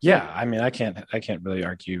 Yeah, I mean, I can't really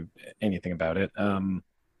argue anything about it. And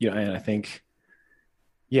I think,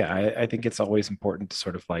 I think it's always important to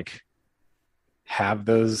sort of like have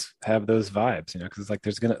those vibes, because like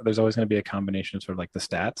there's always gonna be a combination of sort of like the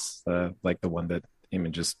stats, like the one that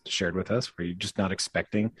Eamon just shared with us, where you're just not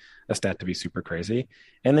expecting a stat to be super crazy,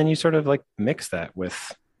 and then you sort of like mix that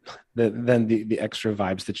with the extra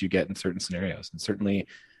vibes that you get in certain scenarios, and certainly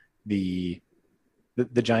the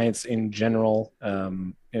Giants in general,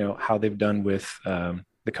 how they've done with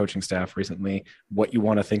the coaching staff recently, what you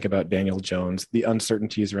want to think about Daniel Jones, the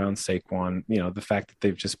uncertainties around Saquon, the fact that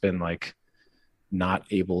they've just been like not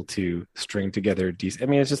able to string together decent. I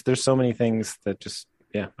mean, it's just, there's so many things that just,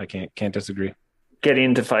 I can't disagree. Getting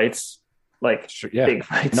into fights, like big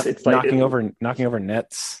fights. It's like knocking over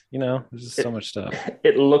nets, there's just so much stuff.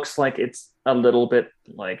 It looks like it's a little bit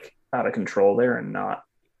like out of control there and not,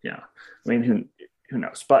 I mean, who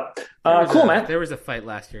knows? But cool, man. There was a fight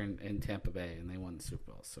last year in Tampa Bay, and they won the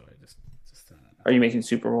Super Bowl. So I just Are you making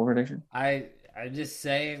Super Bowl prediction? I just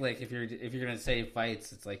say, like, if you're gonna say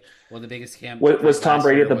fights, it's like, well, the biggest camp was Tom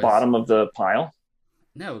Brady at the bottom of the pile?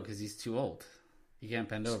 No, because he's too old. He can't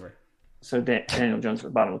bend over. So Daniel Jones at the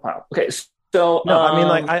bottom of the pile. Okay, so no, I mean,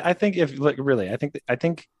 like, I think if like really, I think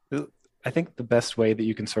the best way that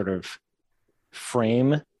you can sort of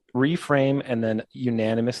reframe, and then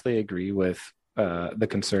unanimously agree with the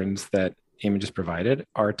concerns that Amy just provided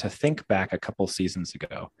are to think back a couple seasons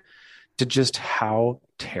ago to just how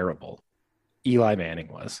terrible Eli Manning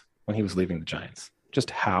was when he was leaving the Giants,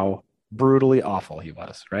 just how brutally awful he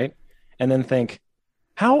was, right? And then think,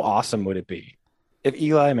 how awesome would it be if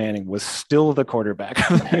Eli Manning was still the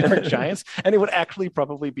quarterback of the New York Giants? And it would actually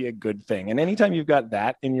probably be a good thing. And anytime you've got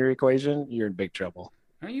that in your equation, you're in big trouble.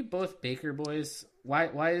 Aren't you both Baker boys? Why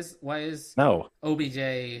is no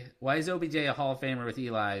OBJ? Why is OBJ a Hall of Famer with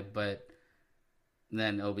Eli, but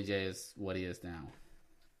then OBJ is what he is now?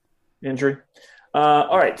 Injury.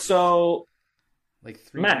 All right, so like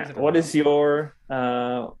 3 Matt, what is your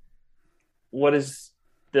what is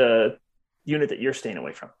the unit that you're staying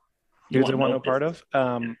away from? Here's what I want no part of.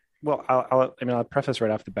 Well, I'll preface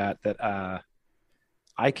right off the bat that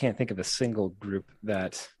I can't think of a single group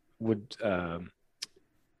that would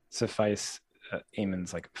suffice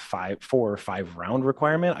Eamon's like 4 or 5 round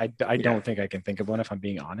requirement. I don't think I can think of one if I'm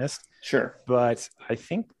being honest. Sure. But I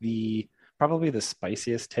think probably the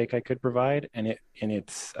spiciest take I could provide, and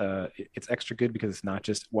it's extra good because it's not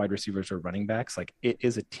just wide receivers or running backs. Like it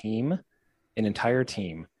is a team, an entire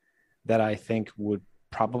team that I think would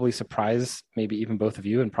probably surprise maybe even both of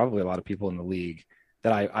you and probably a lot of people in the league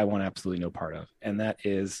that I want absolutely no part of. And that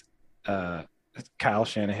is Kyle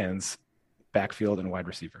Shanahan's backfield and wide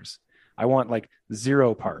receivers. I want like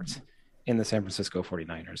 0 part in the San Francisco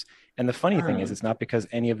 49ers. And the funny thing is, it's not because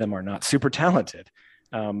any of them are not super talented.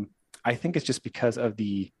 I think it's just because of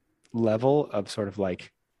the level of sort of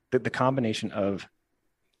like the combination of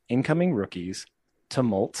incoming rookies,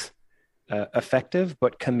 tumult, effective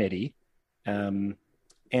but committee, and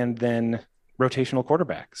then rotational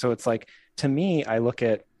quarterback. So it's like, to me, I look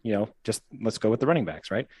at, just let's go with the running backs,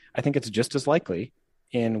 right? I think it's just as likely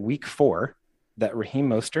in week 4 that Raheem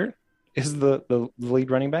Mostert is the lead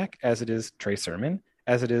running back as it is Trey Sermon,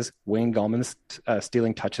 as it is Wayne Gallman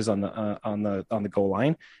stealing touches on the goal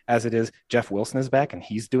line, as it is Jeff Wilson is back and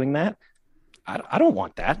he's doing that. I don't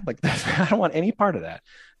want that. Like I don't want any part of that.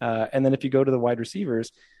 And then if you go to the wide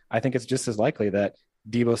receivers, I think it's just as likely that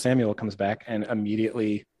Deebo Samuel comes back and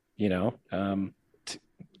immediately,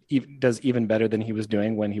 does even better than he was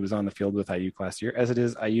doing when he was on the field with Ayuk last year, as it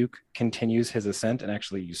is Ayuk continues his ascent and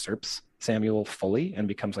actually usurps Samuel fully and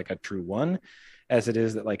becomes like a true one, as it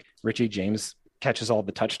is that like Richie James catches all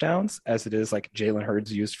the touchdowns, as it is like Jalen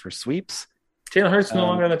Hurts used for sweeps. Jalen Hurts is no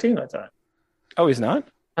longer on the team that time. Oh, he's not?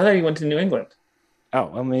 I thought he went to New England. Oh,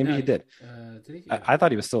 well, maybe he did. Did he? I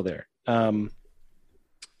thought he was still there.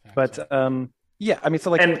 Yeah, I mean,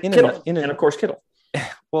 so like, and Kittle, and of course Kittle.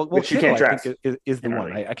 Well, which Kittle, you can't draft. I think is the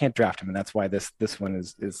one. I can't draft him, and that's why this one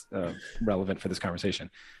is relevant for this conversation,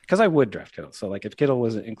 because I would draft Kittle. So like, if Kittle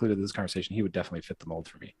was included in this conversation, he would definitely fit the mold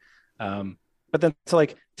for me. But then, so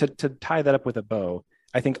like to tie that up with a bow,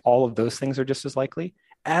 I think all of those things are just as likely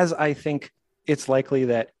as I think it's likely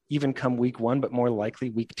that even come week 1, but more likely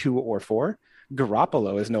week 2 or 4,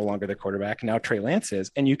 Garoppolo is no longer the quarterback. Now Trey Lance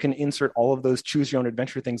is, and you can insert all of those choose your own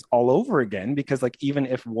adventure things all over again, because like, even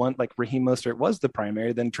if one, like Raheem Mostert was the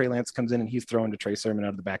primary, then Trey Lance comes in and he's thrown to Trey Sermon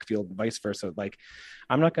out of the backfield and vice versa. Like,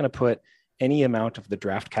 I'm not going to put any amount of the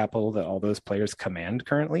draft capital that all those players command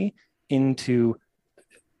currently into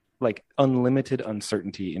like unlimited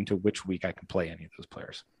uncertainty into which week I can play any of those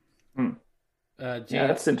players. Yeah,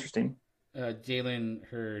 that's interesting. Jalen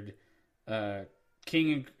heard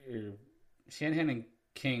King Shanahan and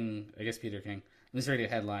King, I guess Peter King. This is already a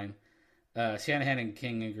headline. Shanahan and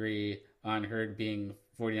King agree on Hurd being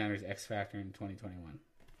 49ers X Factor in 2021.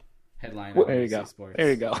 Headline. Well, there you go. Sports. There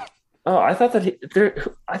you go. Oh, I thought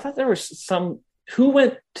that there was some who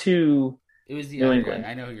went to. It was the New other England.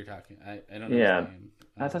 guy. I know who you're talking. I don't know. Yeah. His name.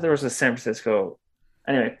 I thought there was a San Francisco.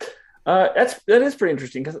 Anyway, that is pretty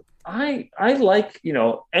interesting, because I like,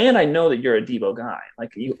 and I know that you're a Debo guy,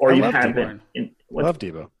 like you, or I you love have Debo. been. Love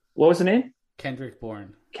Debo. What was the name? Kendrick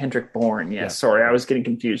Bourne. Kendrick Bourne. Yeah, Yeah. sorry, I was getting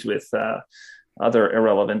confused with other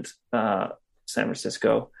irrelevant San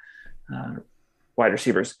Francisco wide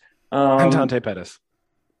receivers. And Dante Pettis.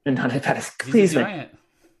 And Dante Pettis. He's Please, a man.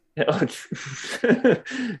 giant.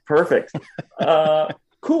 Perfect.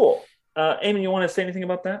 Cool. Eamon, you want to say anything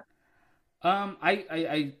about that?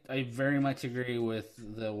 I very much agree with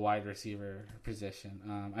the wide receiver position.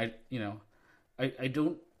 I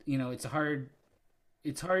don't, it's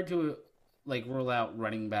hard to like roll out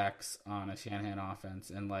running backs on a Shanahan offense,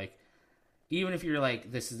 and like, even if you're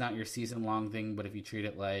like, this is not your season long thing, but if you treat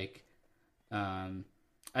it like, I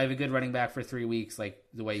have a good running back for 3 weeks, like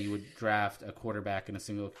the way you would draft a quarterback in a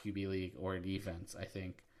single QB league or a defense, I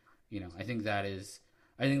think there's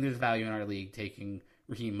value in our league taking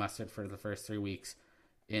Raheem Mostert for the first 3 weeks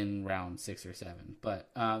in round 6 or 7. But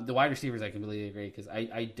the wide receivers, I completely agree, because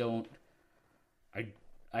I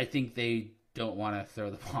think they don't want to throw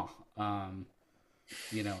the ball. I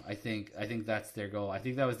think that's their goal. I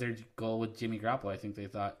think that was their goal with Jimmy Garoppolo. I think they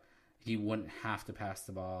thought he wouldn't have to pass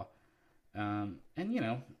the ball.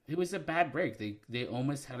 It was a bad break. They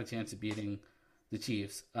almost had a chance of beating the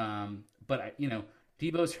Chiefs. But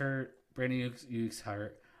Debo's hurt. Brandon Ayuk's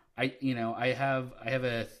hurt. I have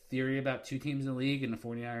a theory about 2 teams in the league, and the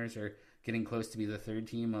 49ers are getting close to be the 3rd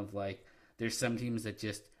team of like, there's some teams that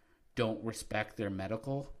just don't respect their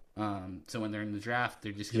medical. So when they're in the draft,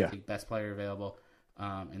 they're just going to take best player available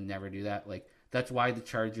and never do that. Like, that's why the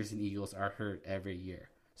Chargers and Eagles are hurt every year.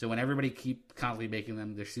 So when everybody keep constantly making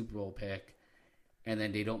them their Super Bowl pick, and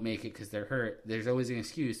then they don't make it because they're hurt, there's always an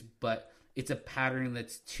excuse, but it's a pattern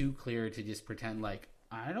that's too clear to just pretend like,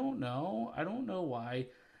 I don't know why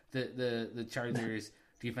the Chargers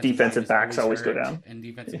defensive backs always go down, and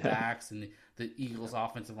defensive backs, and the Eagles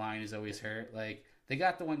offensive line is always hurt. Like, they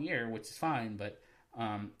got the 1 year, which is fine, but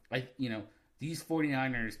these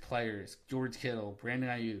 49ers players, George Kittle, Brandon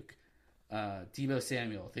Ayuk, Deebo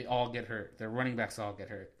Samuel, they all get hurt. Their running backs all get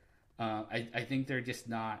hurt. I think they're just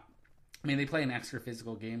not. I mean, they play an extra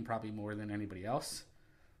physical game probably more than anybody else,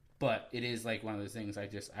 but it is like one of those things.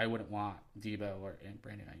 I wouldn't want Deebo and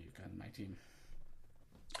Brandon Ayuk on my team.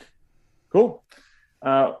 Cool.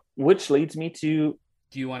 Which leads me to.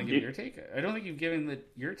 Do you want to give your take? I don't think you've given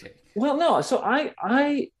your take. Well, no. So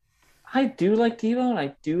I do like Deebo and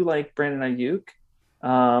I do like Brandon Ayuk.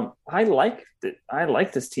 I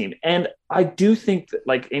like this team, and I do think that,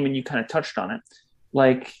 like, Eamon, you kind of touched on it.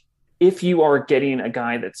 Like, if you are getting a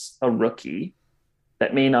guy that's a rookie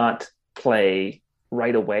that may not play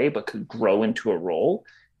right away but could grow into a role,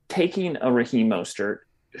 taking a Raheem Mostert,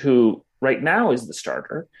 who right now is the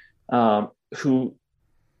starter, who,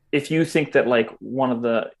 if you think that like one of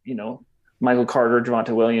the, Michael Carter,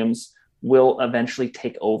 Javonte Williams will eventually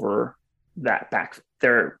take over that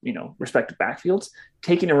their respective backfields,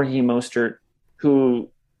 taking a Raheem Mostert, who,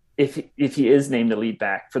 if he is named the lead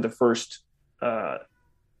back for the first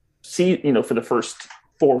for the first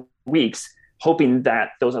 4 weeks, hoping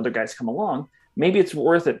that those other guys come along, maybe it's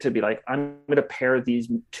worth it to be like, I'm going to pair these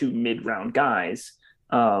 2 mid-round guys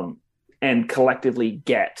and collectively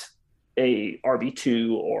get a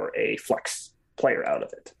RB2 or a flex player out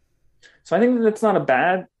of it. So I think that's not a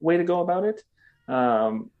bad way to go about it.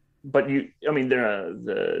 But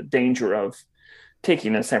the danger of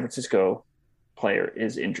taking a San Francisco player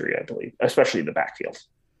is injury, I believe, especially the backfield.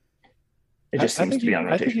 It just seems to be on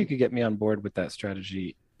rotation. I think you could get me on board with that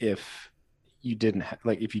strategy if you didn't have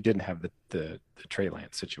the Trey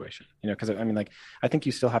Lance situation, because I think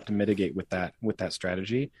you still have to mitigate with that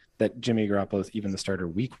strategy that Jimmy Garoppolo is even the starter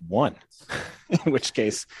week 1, in which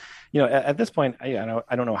case, at this point, I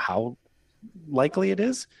don't know how likely it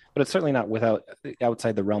is, but it's certainly not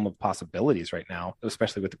outside the realm of possibilities right now,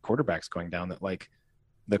 especially with the quarterbacks going down, that like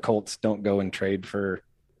the Colts don't go and trade for,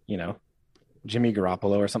 Jimmy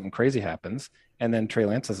Garoppolo or something crazy happens, and then Trey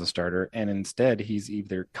Lance as a starter, and instead he's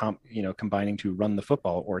either combining to run the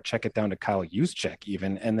football or check it down to Kyle Juszczyk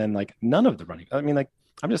even, and then like none of the running.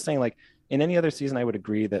 I'm just saying, like, in any other season, I would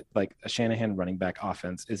agree that like a Shanahan running back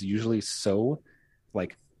offense is usually so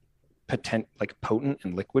like potent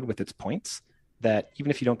and liquid with its points that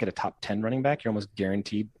even if you don't get a top 10 running back, you're almost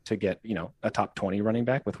guaranteed to get a top 20 running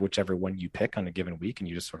back with whichever one you pick on a given week, and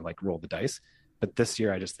you just sort of like roll the dice. But this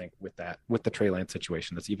year, I just think with the Trey Lance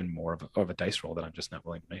situation, that's even more of a dice roll that I'm just not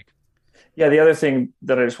willing to make. Yeah, the other thing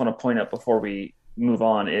that I just want to point out before we move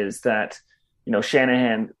on is that,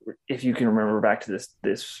 Shanahan, if you can remember back to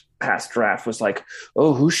this past draft, was like,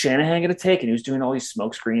 oh, who's Shanahan going to take? And he was doing all these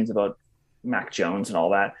smoke screens about Mac Jones and all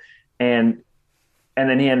that. And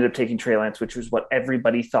then he ended up taking Trey Lance, which was what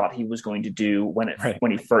everybody thought he was going to do when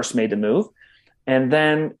he first made the move. And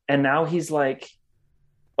now he's like,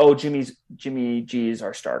 oh, Jimmy G is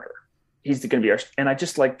our starter. He's going to be our, and I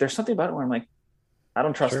just like, there's something about it where I'm like, I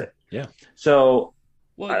don't trust it. Yeah. So,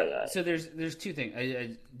 so there's 2 things.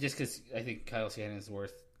 I just because I think Kyle Shanahan is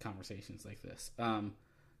worth conversations like this.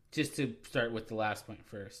 Just to start with the last point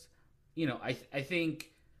first, I think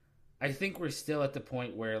we're still at the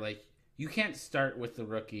point where like you can't start with the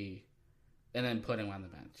rookie and then put him on the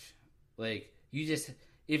bench. Like,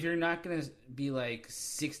 if you're not going to be like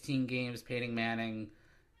 16 games, Peyton Manning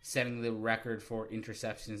setting the record for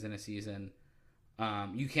interceptions in a season,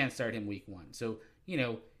 you can't start him week 1. So,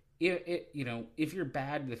 if you're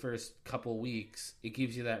bad the first couple weeks, it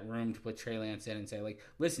gives you that room to put Trey Lance in and say, like,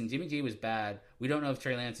 listen, Jimmy G was bad. We don't know if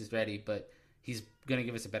Trey Lance is ready, but he's going to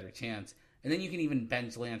give us a better chance. And then you can even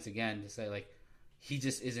bench Lance again to say, like, he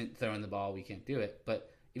just isn't throwing the ball. We can't do it.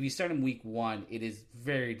 But if you start him week 1, it is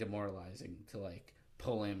very demoralizing to, like,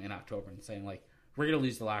 pull him in October and saying, like, we're going to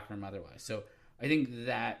lose the locker room otherwise. So I think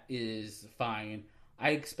that is fine.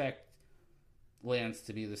 I expect Lance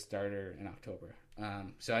to be the starter in October.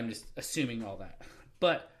 So I'm just assuming all that.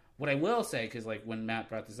 But what I will say, because like when Matt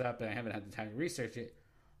brought this up and I haven't had the time to research it,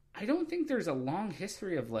 I don't think there's a long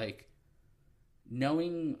history of like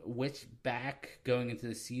knowing which back going into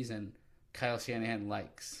the season Kyle Shanahan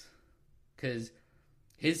likes. Because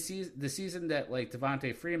the season that like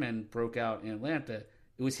Devontae Freeman broke out in Atlanta,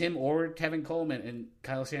 it was him or Tevin Coleman, and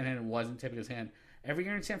Kyle Shanahan wasn't tipping his hand. Every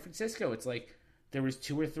year in San Francisco, it's like there was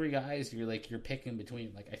 2 or 3 guys you're picking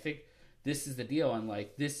between. Like, I think this is the deal, and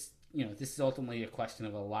like this this is ultimately a question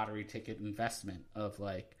of a lottery ticket investment of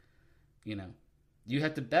like, you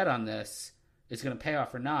have to bet on this. It's going to pay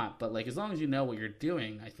off or not. But like, as long as you know what you're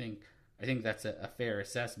doing, I think that's a fair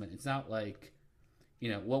assessment. It's not like,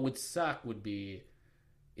 what would suck would be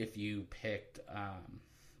if you picked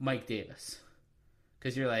Mike Davis,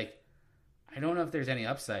 because you're like, I don't know if there's any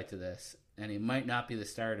upside to this, and he might not be the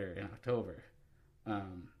starter in October.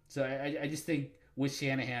 So I just think with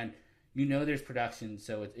Shanahan, there's production,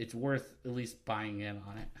 so it's worth at least buying in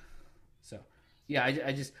on it. So yeah,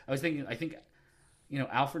 I think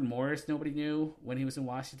Alfred Morris, nobody knew when he was in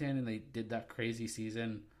Washington, and they did that crazy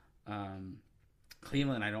season.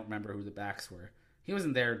 Cleveland, I don't remember who the backs were. He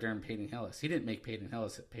wasn't there during Peyton Hillis. He didn't make Peyton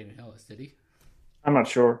Hillis, did he? I'm not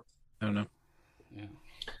sure. I don't know.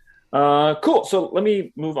 Yeah. Cool. So let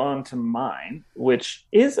me move on to mine, which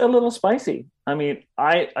is a little spicy. I mean,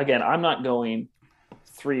 I'm not going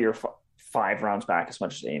 3 or 5 rounds back as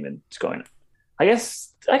much as Eamon is going. I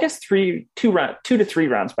guess 2 to 3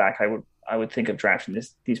 rounds back. I would think of drafting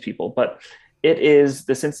these people, but it is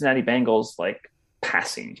the Cincinnati Bengals like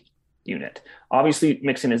passing unit. Obviously,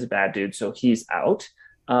 Mixon is a bad dude, so he's out.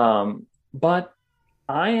 But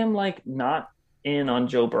I am like not in on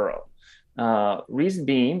Joe Burrow. Reason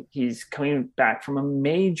being, he's coming back from a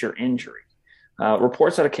major injury.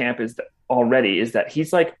 Reports out of camp is that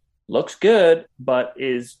he's like looks good, but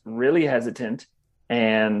is really hesitant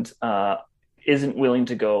and isn't willing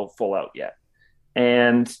to go full out yet.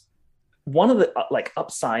 And one of the like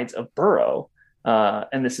upsides of Burrow,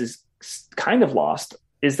 and this is kind of lost,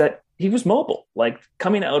 is that he was mobile. Like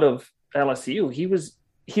coming out of LSU, he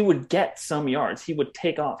would get some yards, he would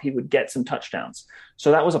take off, he would get some touchdowns.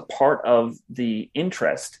 So that was a part of the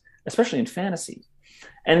interest, especially in fantasy.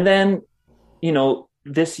 And then,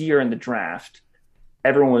 this year in the draft,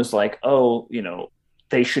 everyone was like, oh,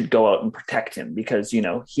 they should go out and protect him because,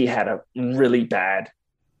 he had a really bad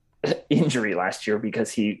injury last year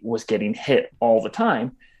because he was getting hit all the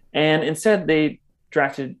time. And instead they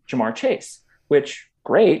drafted Jamar Chase, which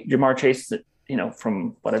great. Jamar Chase,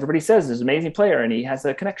 from what everybody says, is an amazing player, and he has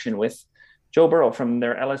a connection with Joe Burrow from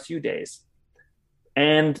their LSU days.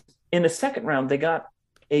 And in the second round, they got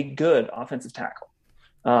a good offensive tackle.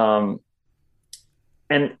 And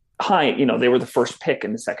they were the first pick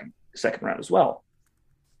in the second round as well.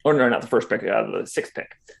 Or no, not the first pick, the 6th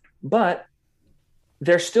pick. But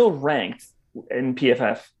they're still ranked in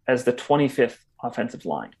PFF as the 25th offensive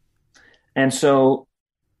line. And so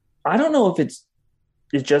I don't know if it's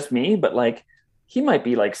just me, but like he might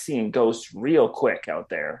be like seeing ghosts real quick out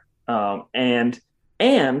there. And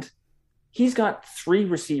he's got 3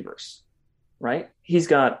 receivers, right? He's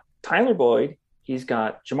got Tyler Boyd, he's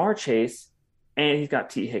got Jamar Chase, and he's got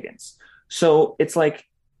T. Higgins. So it's like,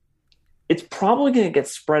 it's probably going to get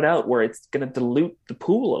spread out where it's going to dilute the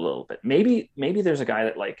pool a little bit. Maybe there's a guy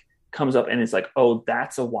that like comes up and is like, oh,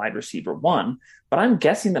 that's a wide receiver 1. But I'm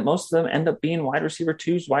guessing that most of them end up being wide receiver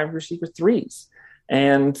 2s, wide receiver 3s.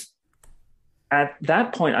 And at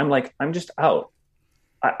that point, I'm like, I'm just out.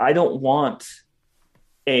 I don't want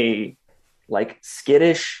a like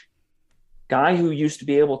skittish guy who used to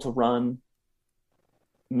be able to run,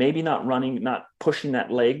 maybe not running, not pushing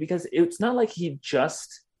that leg, because it's not like he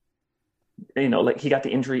just, like he got the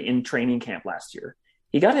injury in training camp last year.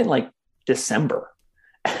 He got it in like December.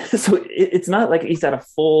 So it's not like he's at a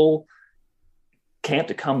full camp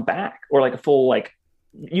to come back, or like a full, like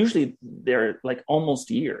usually they're like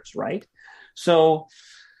almost years, right? So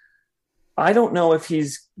I don't know if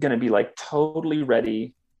he's going to be like totally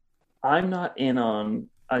ready. I'm not in on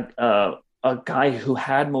a guy who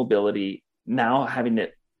had mobility, now having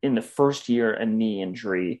it in the first year, a knee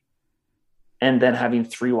injury, and then having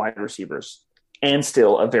 3 wide receivers and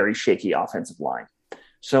still a very shaky offensive line.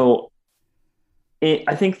 So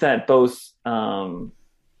I think that I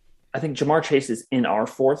think Jamar Chase is in our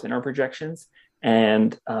 4th in our projections,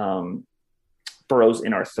 and Burrow's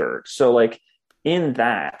in our 3rd. So like in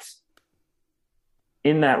that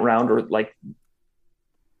round, or like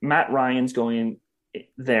Matt Ryan's going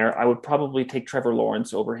there, I would probably take Trevor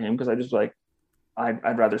Lawrence over him, because I just like,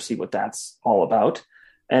 I'd rather see what that's all about.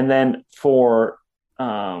 And then for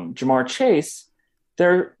Jamar Chase,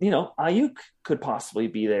 there, Ayuk could possibly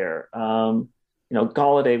be there.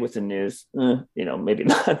 Golladay with the news, maybe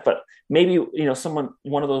not, but maybe,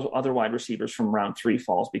 one of those other wide receivers from round 3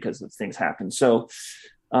 falls because of things happen. So,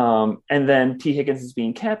 and then T. Higgins is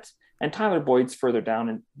being kept, and Tyler Boyd's further down,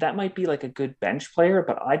 and that might be like a good bench player,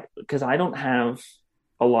 but because I don't have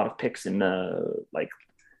a lot of picks in the like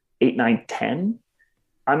 8, 9, 10,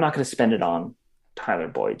 I'm not going to spend it on Tyler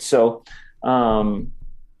Boyd. So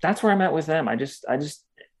that's where I'm at with them. I just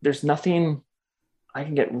there's nothing I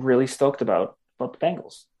can get really stoked about the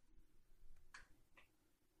Bengals.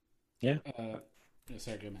 Yeah.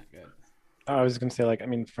 Sorry, go Matt. Go ahead. I was going to say, like, I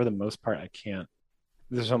mean, for the most part, I can't.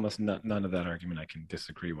 There's almost none of that argument I can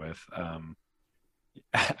disagree with.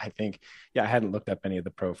 I think, yeah, I hadn't looked up any of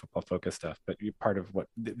the Pro Football Focus stuff, but part of what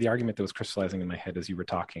the argument that was crystallizing in my head as you were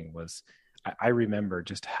talking was I remember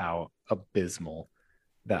just how abysmal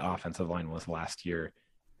that offensive line was last year,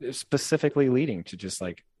 specifically leading to just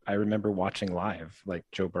like, I remember watching live, like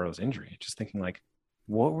Joe Burrow's injury, just thinking like,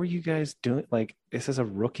 what were you guys doing? Like, this is a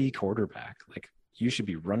rookie quarterback. Like, you should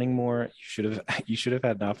be running more. You should have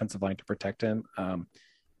had an offensive line to protect him.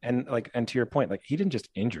 And to your point, like, he didn't just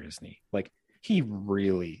injure his knee. Like, he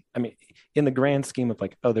really, I mean, in the grand scheme of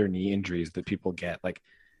like other knee injuries that people get, like,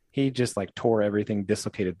 he just like tore everything,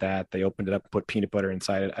 dislocated that. They opened it up, put peanut butter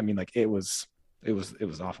inside it. I mean, like, it was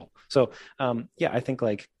awful. So, yeah, I think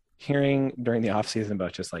like hearing during the offseason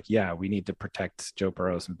about just like, yeah, we need to protect Joe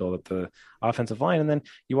Burrows and build up the offensive line. And then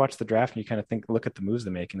you watch the draft and you kind of think, look at the moves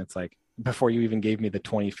they make. And it's like, before you even gave me the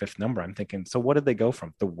 25th number, I'm thinking, so what did they go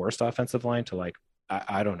from the worst offensive line to like,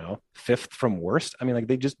 I don't know, fifth from worst? I mean, like,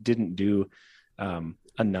 they just didn't do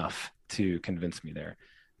enough to convince me there.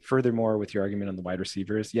 Furthermore, with your argument on the wide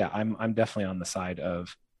receivers, yeah, I'm definitely on the side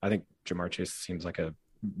of, I think Jamar Chase seems like a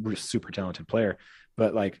super talented player,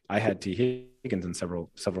 but like, I had T Higgins in several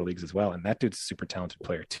leagues as well, and that dude's a super talented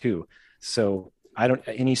player too. So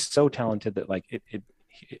and he's so talented that like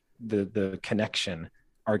the connection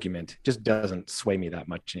argument just doesn't sway me that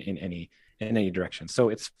much in any direction. So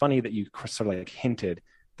it's funny that you sort of like hinted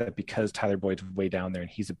that because Tyler Boyd's way down there and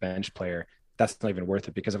he's a bench player, that's not even worth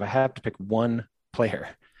it. Because if I have to pick one player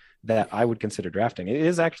that I would consider drafting, it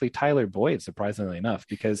is actually Tyler Boyd, surprisingly enough,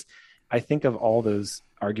 because I think of all those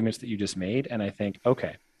arguments that you just made, and I think,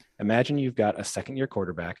 okay, imagine you've got a second-year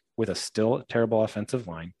quarterback with a still terrible offensive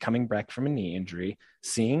line, coming back from a knee injury,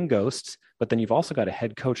 seeing ghosts, but then you've also got a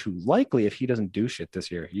head coach who likely, if he doesn't do shit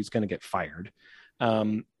this year, he's going to get fired.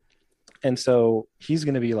 And so he's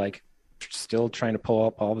going to be like still trying to pull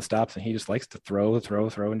up all the stops, and he just likes to throw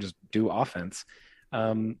and just do offense.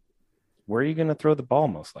 Where are you going to throw the ball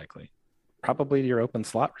most likely? Probably your open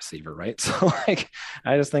slot receiver, right? So like,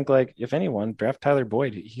 I just think like, if anyone, draft Tyler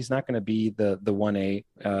Boyd. He's not going to be the 1A,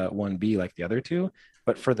 1B like the other two,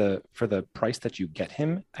 but for the price that you get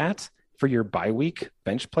him at for your bye week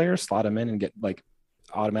bench player, slot him in and get like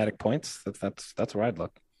automatic points. That's where I'd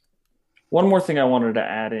look. One more thing I wanted to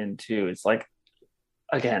add in too is like,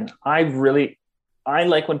 again, I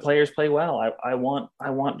like when players play well. I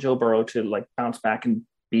want Joe Burrow to like bounce back and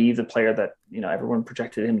be the player that, you know, everyone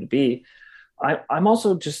projected him to be. I'm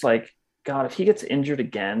also just like, God, if he gets injured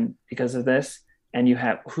again because of this, and you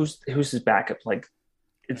have who's his backup? Like,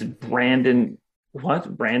 it's Brandon.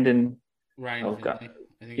 What? Brandon? Ryan Oh Finley. God.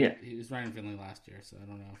 I think Yeah. he was Ryan Finley last year, so I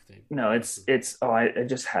don't know if they. No, it's. Oh, I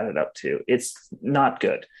just had it up too. It's not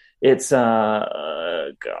good. It's God,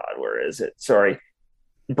 where is it? Sorry,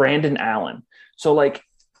 Brandon Allen. So like,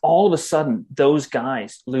 all of a sudden, those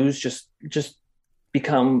guys lose just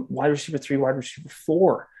become wide receiver 3, wide receiver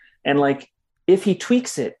 4, and like, if he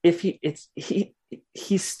tweaks it,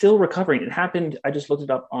 he's still recovering. It happened. I just looked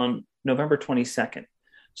it up on November 22nd,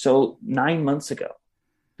 so 9 months ago.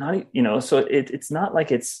 Not, you know, so it's not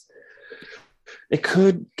like it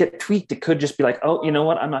could get tweaked. It could just be like, oh, you know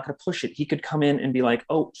what? I'm not going to push it. He could come in and be like,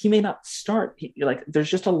 oh, he may not start. Like,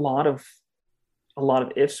 there's just a lot of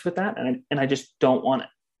ifs with that, and I just don't want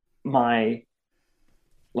my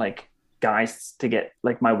like guys to get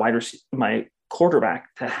like my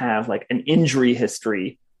quarterback to have like an injury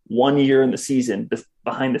history 1 year in the season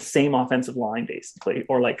behind the same offensive line, basically,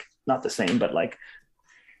 or like not the same, but like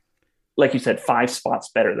you said, 5 spots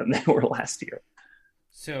better than they were last year.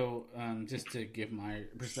 So just to give my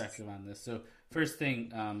perspective on this. So first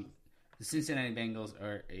thing, the Cincinnati Bengals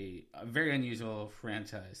are a very unusual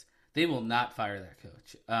franchise. They will not fire that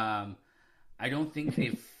coach. I don't think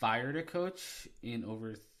they've fired a coach in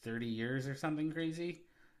over 30 years or something crazy.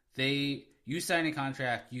 You sign a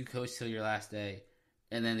contract, you coach till your last day,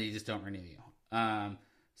 and then they just don't renew you.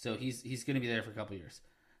 So he's going to be there for a couple years.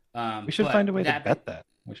 We should find a way to bet that.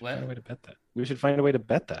 We should find a way to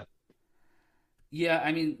bet that. Yeah,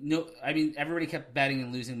 I mean, everybody kept betting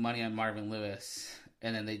and losing money on Marvin Lewis,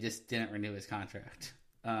 and then they just didn't renew his contract.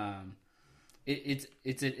 It's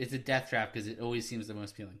a death trap because it always seems the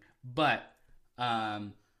most appealing. But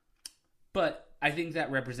I think that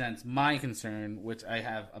represents my concern, which I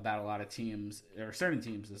have about a lot of teams or certain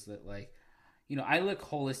teams, is that, like, you know, I look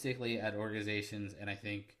holistically at organizations, and I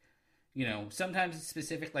think, you know, sometimes it's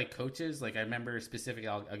specific, like coaches. Like, I remember specifically,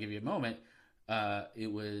 I'll give you a moment. I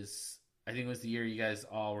think it was the year you guys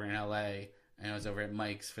all were in LA, and I was over at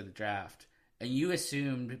Mike's for the draft. And you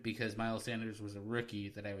assumed because Miles Sanders was a rookie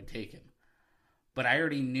that I would take him. But I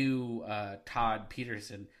already knew Todd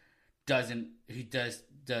Peterson does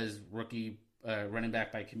rookie running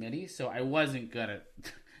back by committee, so I wasn't gonna.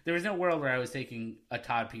 There was no world where I was taking a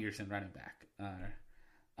Todd Peterson running back.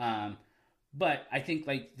 But I think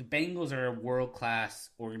like the Bengals are a world-class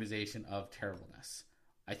organization of terribleness.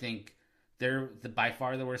 I think they're by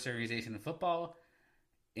far the worst organization in football,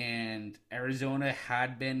 and Arizona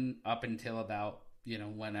had been up until about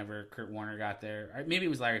whenever Kurt Warner got there. Or maybe it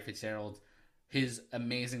was Larry Fitzgerald. His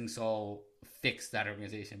amazing soul fixed that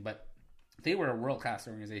organization, but they were a world-class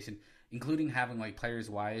organization, including having like players'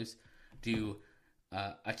 wives do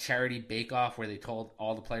a charity bake-off where they told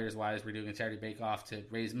all the players' wives we're doing a charity bake-off to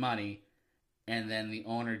raise money, and then the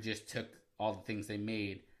owner just took all the things they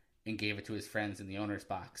made and gave it to his friends in the owner's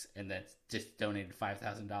box, and that's just donated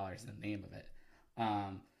 $5,000 in the name of it.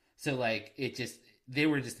 So like they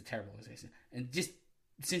were just a terrible organization, and just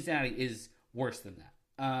Cincinnati is worse than that.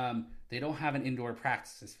 They don't have an indoor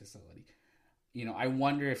practice facility. I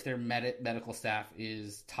wonder if their medical staff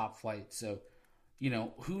is top flight. So,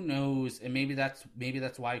 who knows? And maybe that's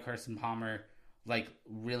why Carson Palmer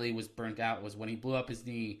really was burnt out. Was when he blew up his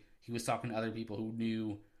knee, he was talking to other people who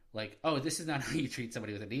knew oh, this is not how you treat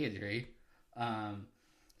somebody with a knee injury.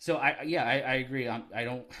 So I agree.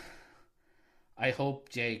 I hope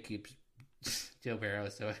Jay keeps Joe Burrow.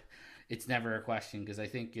 So it's never a question, because I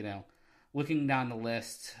think looking down the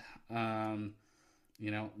list,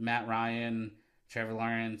 Matt Ryan, Trevor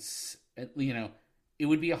Lawrence, it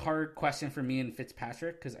would be a hard question for me and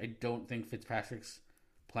Fitzpatrick, because I don't think Fitzpatrick's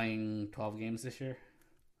playing 12 games this year.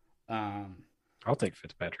 I'll take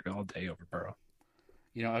Fitzpatrick all day over Burrow.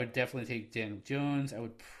 I would definitely take Daniel Jones. I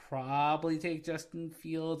would probably take Justin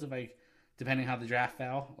Fields depending how the draft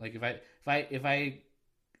fell. If I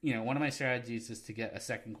one of my strategies is to get a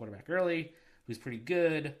second quarterback early who's pretty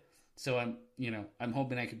good. So I'm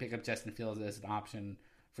hoping I can pick up Justin Fields as an option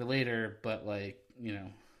for later. But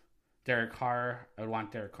Derek Carr, I would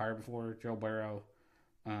want Derek Carr before Joe Burrow.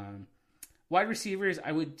 Wide receivers,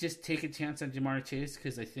 I would just take a chance on Jamar Chase,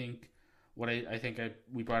 because I think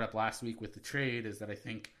we brought up last week with the trade is that I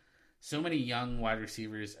think so many young wide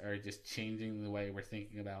receivers are just changing the way we're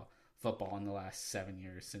thinking about football in the last 7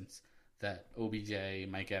 years since that OBJ,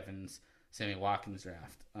 Mike Evans, Sammy Watkins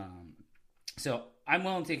draft. So I'm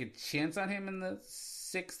willing to take a chance on him in the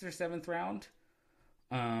 6th or 7th round.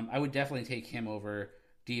 I would definitely take him over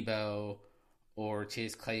Debo or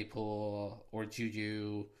Chase Claypool or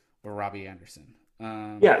Juju or Robbie Anderson.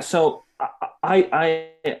 So I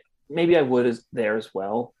maybe I would there as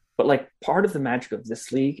well. But part of the magic of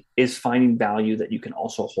this league is finding value that you can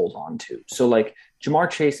also hold on to. So Jamar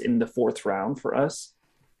Chase in the 4th round for us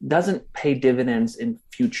doesn't pay dividends in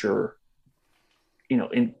future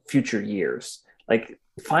years.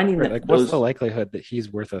 Finding that what's the likelihood that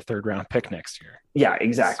he's worth a 3rd round pick next year? Yeah,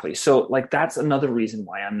 exactly. So that's another reason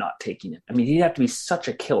why I'm not taking it. I mean, he'd have to be such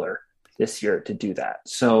a killer this year to do that.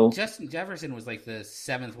 So Justin Jefferson was the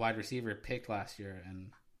 7th wide receiver picked last year,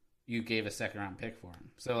 and you gave a 2nd round pick for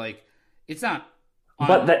him. So it's not.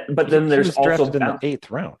 But then there's also drafted in the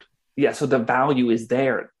 8th round. Yeah, so the value is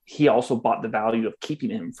there. He also bought the value of keeping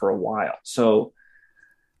him for a while. So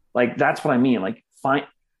that's what I mean. Fine.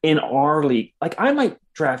 In our league, I might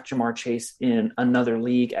draft Jamar Chase in another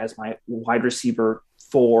league as my wide receiver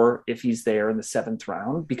 4 if he's there in the 7th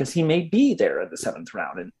round, because he may be there in the 7th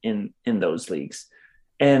round in those leagues.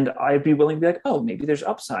 And I'd be willing to be oh, maybe there's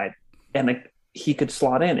upside. And he could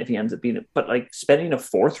slot in if he ends up being it. But spending a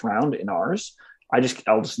 4th round in ours,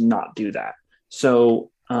 I'll just not do that. So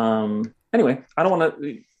anyway, I don't want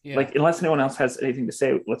to unless anyone else has anything to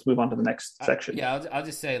say, let's move on to the next section. I'll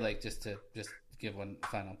just say just to give one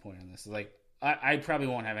final point on this. I probably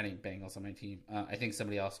won't have any Bengals on my team. I think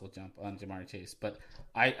somebody else will jump on Jamar Chase, but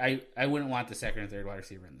I wouldn't want the 2nd or 3rd wide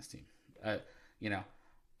receiver in this team.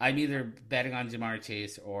 I'm either betting on Jamar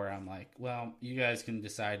Chase or I'm well, you guys can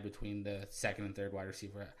decide between the 2nd and 3rd wide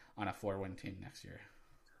receiver on a 4-win team next year.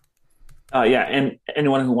 And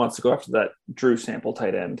anyone who wants to go after that Drew Sample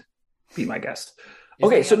tight end, be my guest.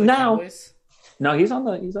 Okay, so now, no, he's on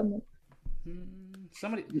the.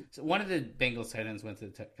 One of the Bengals tight ends went to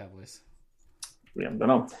the Cowboys. Yeah, don't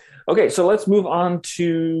know. Okay, so let's move on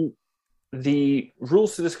to the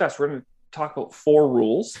rules to discuss. We're going to talk about 4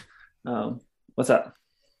 rules. What's that?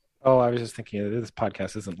 Oh, I was just thinking this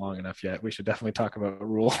podcast isn't long enough yet. We should definitely talk about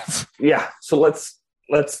rules. Yeah, so let's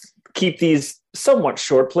keep these somewhat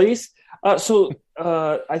short, please. I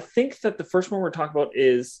think that the first one we're talking about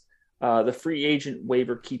is the free agent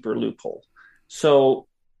waiver keeper loophole. So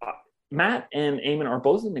Matt and Eamon are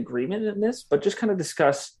both in agreement in this, but just kind of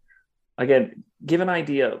discuss again, give an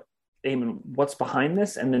idea, Eamon, what's behind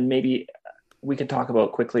this, and then maybe we can talk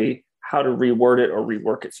about quickly how to reword it or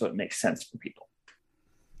rework it so it makes sense for people.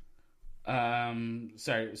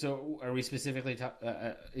 Sorry. So, are we specifically?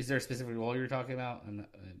 Is there a specific role you're talking about?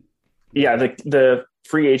 Yeah, the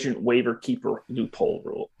free agent waiver keeper loophole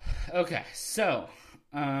rule. Okay, so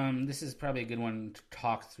this is probably a good one to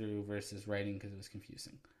talk through versus writing because it was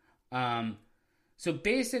confusing. So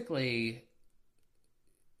basically,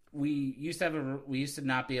 we used to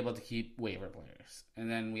not be able to keep waiver players, and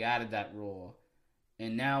then we added that rule.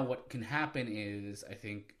 And now what can happen is, I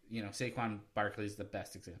think, Saquon Barkley is the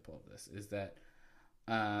best example of this, is that,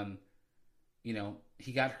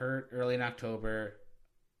 he got hurt early in October.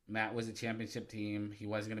 Matt was a championship team. He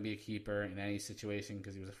wasn't going to be a keeper in any situation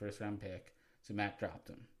because he was a first-round pick. So Matt dropped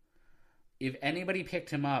him. If anybody picked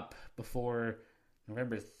him up before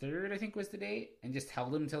November 3rd, I think was the date, and just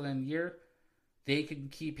held him until the end of the year, they could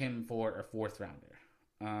keep him for a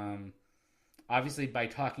fourth-rounder. Obviously, by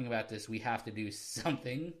talking about this, we have to do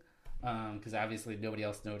something because obviously nobody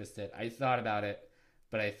else noticed it. I thought about it,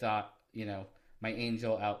 but I thought, my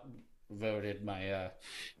angel outvoted my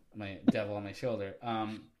my devil on my shoulder.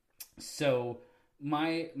 So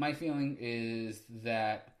my feeling is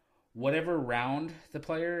that whatever round the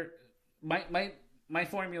player, my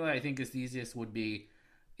formula I think is the easiest would be,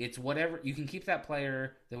 it's whatever you can keep that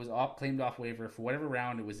player that was claimed off waiver for whatever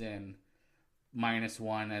round it was in,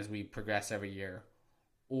 -1 as we progress every year,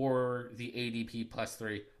 or the ADP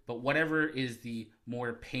 +3. But whatever is the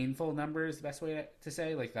more painful number is the best way to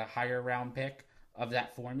say, like the higher round pick of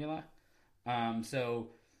that formula.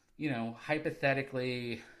 So,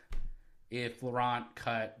 hypothetically, if Laurent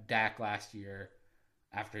cut Dak last year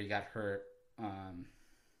after he got hurt,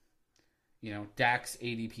 Dak's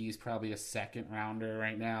ADP is probably a second rounder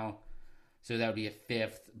right now. So that would be a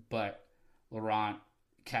fifth, but Laurent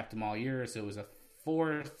kept him all year, so it was a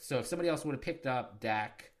fourth. So if somebody else would have picked up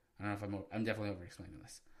Dak, I don't know if I'm definitely over-explaining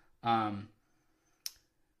this.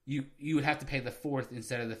 You would have to pay the fourth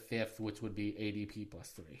instead of the fifth, which would be ADP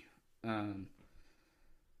 +3.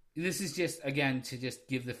 This is just, again, to just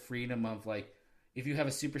give the freedom of, like, if you have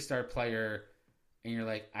a superstar player and you're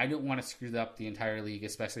like, I don't want to screw up the entire league,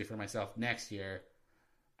 especially for myself next year.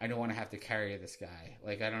 I don't want to have to carry this guy.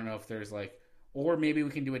 Like, I don't know if there's, like, or maybe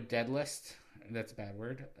we can do a dead list. That's a bad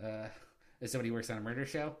word. As somebody who works on a murder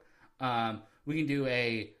show, we can do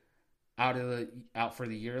a out for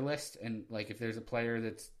the year list, and like if there's a player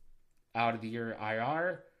that's out of the year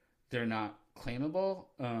IR, they're not claimable.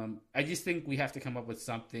 I just think we have to come up with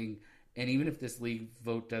something, and even if this league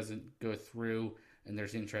vote doesn't go through and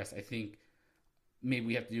there's interest, I think maybe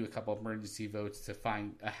we have to do a couple of emergency votes to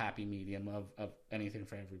find a happy medium of anything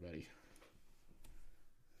for everybody.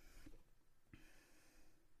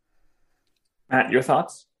 Matt, your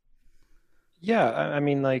thoughts? Yeah, I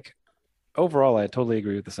mean, like, overall, I totally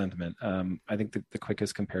agree with the sentiment. I think the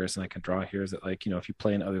quickest comparison I can draw here is that, like, if you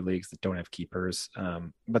play in other leagues that don't have keepers,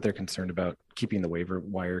 but they're concerned about keeping the waiver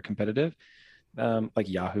wire competitive, like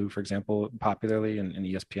Yahoo, for example, popularly, and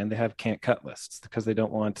ESPN, they have can't cut lists because they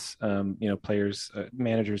don't want, players,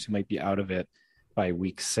 managers who might be out of it by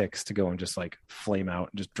week 6 to go and just like flame out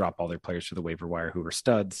and just drop all their players to the waiver wire who are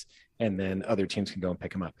studs, and then other teams can go and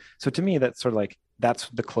pick them up. So to me, that's sort of like, that's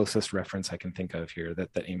the closest reference I can think of here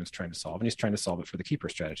that Eamon's trying to solve. And he's trying to solve it for the keeper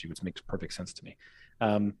strategy, which makes perfect sense to me.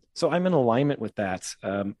 So I'm in alignment with that.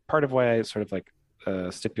 Part of why I sort of like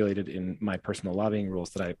stipulated in my personal lobbying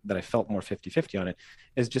rules that I felt more 50-50 on it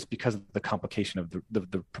is just because of the complication of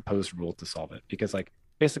the proposed rule to solve it. Because, like,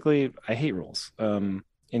 basically I hate rules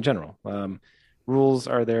in general. Rules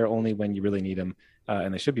are there only when you really need them.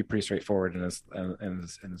 And they should be pretty straightforward and as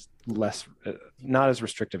less, not as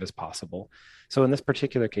restrictive as possible. So in this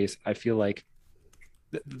particular case, I feel like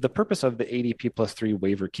the purpose of the ADP +3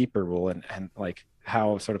 waiver keeper rule and like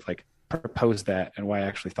how sort of like proposed that, and why I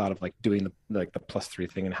actually thought of like doing the +3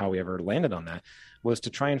 thing and how we ever landed on that, was to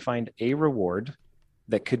try and find a reward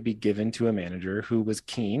that could be given to a manager who was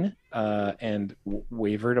keen and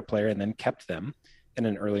wavered a player and then kept them in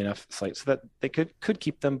an early enough slate so that they could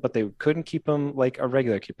keep them, but they couldn't keep them like a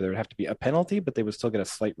regular keeper. There would have to be a penalty, but they would still get a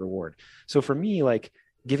slight reward. So for me, like,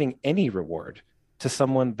 giving any reward to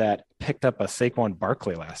someone that picked up a Saquon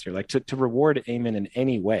Barkley last year, like to reward Eamon in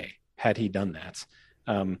any way had he done that,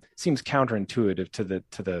 seems counterintuitive to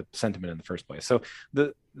the sentiment in the first place. So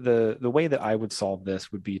the way that I would solve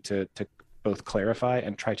this would be to both clarify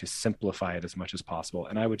and try to simplify it as much as possible.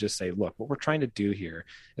 And I would just say, look, what we're trying to do here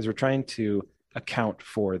is we're trying to account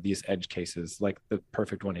for these edge cases, like the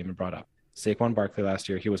perfect one Eamon brought up. Saquon Barkley last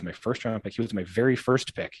year. He was my first round pick. He was my very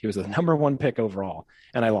first pick. He was the number one pick overall,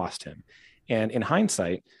 and I lost him. And in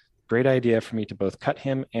hindsight, great idea for me to both cut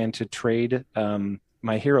him and to trade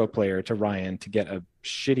my hero player to Ryan to get a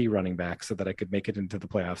shitty running back so that I could make it into the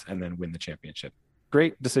playoffs and then win the championship.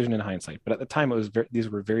 Great decision in hindsight. But at the time, these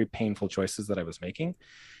were very painful choices that I was making.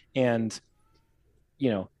 And,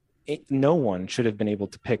 no one should have been able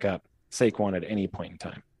to pick up Saquon at any point in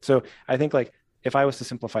time. So I think if I was to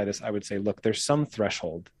simplify this, I would say, look, there's some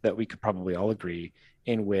threshold that we could probably all agree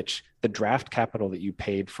in which the draft capital that you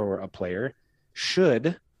paid for a player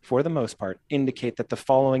should, for the most part, indicate that the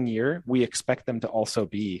following year we expect them to also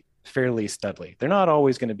be fairly studly. They're not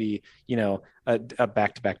always going to be, a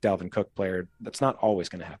back-to-back Dalvin Cook player. That's not always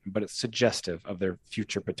going to happen, but it's suggestive of their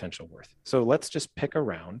future potential worth. So let's just pick a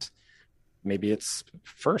round. Maybe it's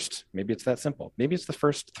first. Maybe it's that simple. Maybe it's the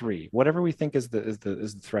first three. Whatever we think is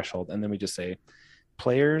the threshold, and then we just say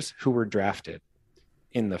players who were drafted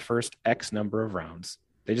in the first X number of rounds.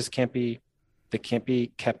 They can't be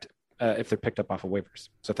kept if they're picked up off of waivers.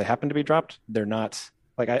 So if they happen to be dropped, they're not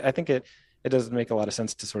I think it doesn't make a lot of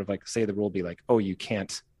sense to sort of say the rule be oh, you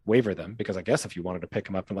can't waiver them, because I guess if you wanted to pick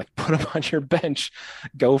them up and put them on your bench,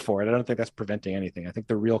 go for it. I don't think that's preventing anything. I think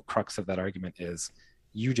the real crux of that argument is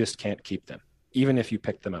you just can't keep them. Even if you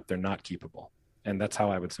pick them up, they're not keepable. And that's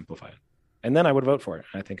how I would simplify it. And then I would vote for it.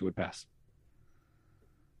 And I think it would pass.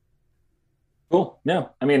 Cool. Yeah.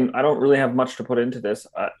 I mean, I don't really have much to put into this.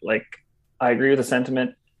 I agree with the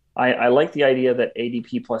sentiment. I like the idea that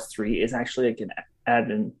ADP +3 is actually an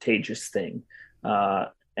advantageous thing.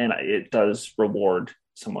 And it does reward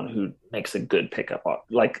someone who makes a good pickup,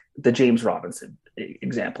 like the James Robinson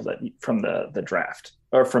example that from the draft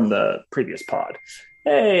or from the previous pod.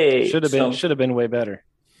 Hey, should have been way better.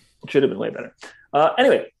 Should have been way better.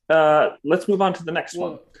 Anyway, let's move on to the next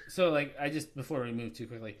one. So before we move too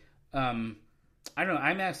quickly, I don't know.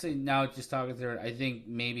 I'm actually now just talking through it. I think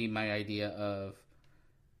maybe my idea of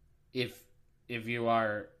if you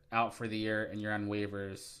are out for the year and you're on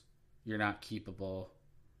waivers, you're not keepable.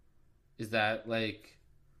 Is that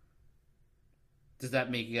does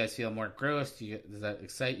that make you guys feel more gross? Does that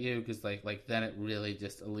excite you? Because then it really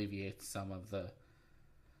just alleviates some of the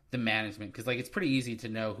management. Because it's pretty easy to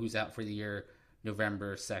know who's out for the year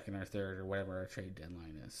November 2nd or 3rd or whatever our trade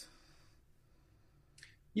deadline is.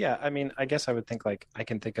 Yeah, I mean, I guess I would think I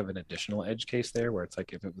can think of an additional edge case there where it's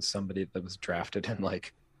if it was somebody that was drafted in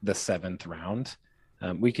the 7th round.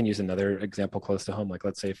 We can use another example close to home.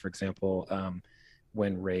 Let's say, for example,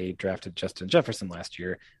 when Ray drafted Justin Jefferson last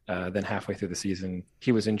year, then halfway through the season,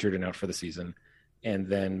 he was injured and out for the season.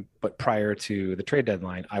 But prior to the trade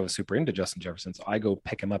deadline, I was super into Justin Jefferson. So I go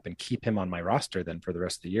pick him up and keep him on my roster then for the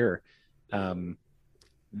rest of the year.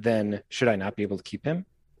 Then should I not be able to keep him?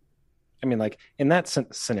 I mean, in that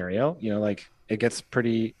scenario, it gets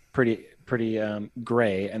pretty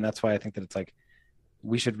gray. And that's why I think that it's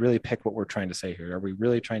we should really pick what we're trying to say here. Are we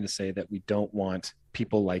really trying to say that we don't want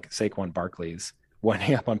people like Saquon Barkley's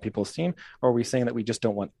winding up on people's team? Or are we saying that we just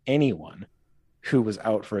don't want anyone who was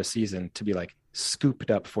out for a season to be scooped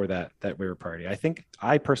up for that waiver party?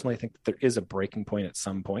 I personally think that there is a breaking point at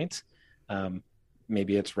some point.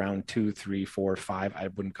 Maybe it's round 2, 3, 4, 5. I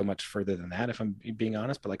wouldn't go much further than that if I'm being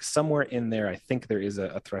honest, but somewhere in there, I think there is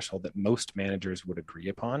a threshold that most managers would agree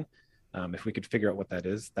upon. If we could figure out what that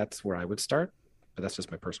is, that's where I would start. But that's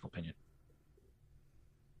just my personal opinion.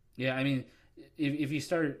 Yeah, I mean, if you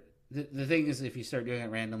start, the thing is, if you start doing it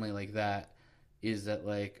randomly like that, is that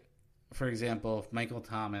for example, if Michael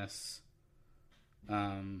Thomas is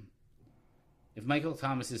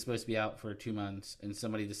supposed to be out for 2 months and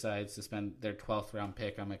somebody decides to spend their 12th round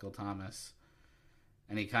pick on Michael Thomas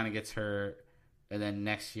and he kind of gets hurt, and then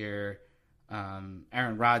next year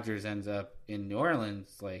Aaron Rodgers ends up in New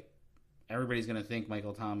Orleans, everybody's going to think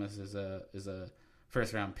Michael Thomas is a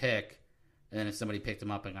first round pick, and then if somebody picked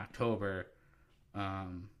him up in October,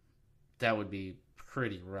 that would be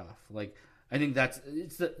pretty rough. I think that's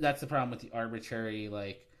the problem with the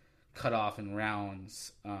arbitrary cutoff in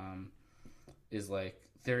rounds. Is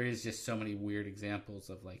there is just so many weird examples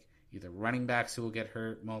of either running backs who will get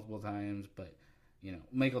hurt multiple times, but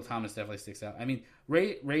Michael Thomas definitely sticks out. I mean,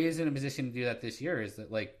 Ray is in a position to do that this year. Is that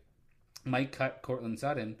Mike cut Cortland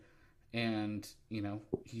Sutton, and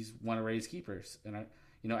he's one of Ray's keepers, and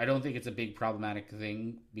I don't think it's a big problematic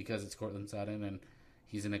thing because it's Cortland Sutton and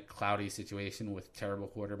he's in a cloudy situation with terrible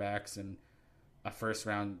quarterbacks and a first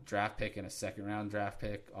round draft pick and a second round draft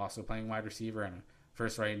pick also playing wide receiver and a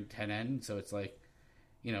first round 10 end. So it's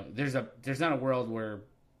there's not a world where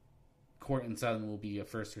Cortland Sutton will be a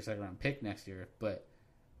first or second round pick next year, but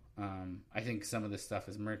I think some of this stuff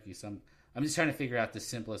is murky. I'm just trying to figure out the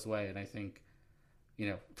simplest way. And I think,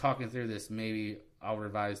 talking through this, maybe I'll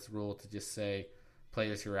revise the rule to just say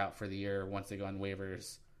players who are out for the year, once they go on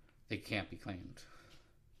waivers, they can't be claimed.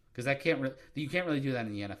 Because you can't really do that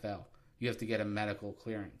in the NFL. You have to get a medical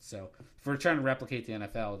clearance. So if we're trying to replicate the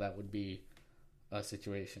NFL, that would be a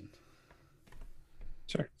situation.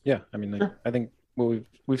 Sure. Yeah. I mean, Sure. I think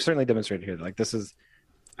we've certainly demonstrated here that this is,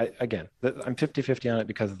 I'm 50-50 on it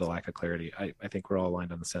because of the lack of clarity. I think we're all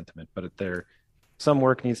aligned on the sentiment, but some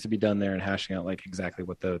work needs to be done there and hashing out exactly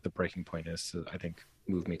what the breaking point is. So I think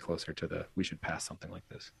move me closer to we should pass something like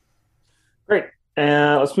this. Great.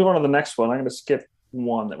 And let's move on to the next one. I'm going to skip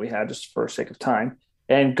one that we had just for sake of time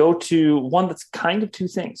and go to one that's kind of two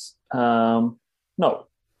things. Two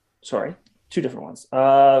different ones.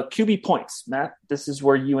 QB points. Matt, this is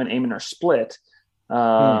where you and Eamon are split.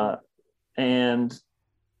 And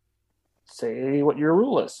say what your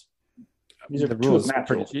rule is. These are the two rule of Matt's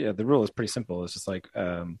rules. Yeah, the rule is pretty simple. It's just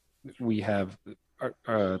we have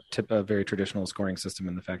a very traditional scoring system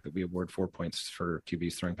in the fact that we award 4 points for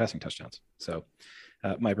QBs throwing passing touchdowns. So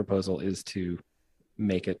my proposal is to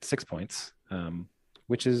make it 6 points,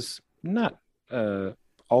 which is not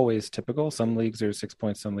always typical. Some leagues are 6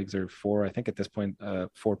 points, some leagues are 4. I think at this point,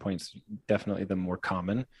 4 points definitely the more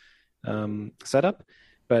common setup.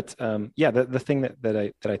 But the thing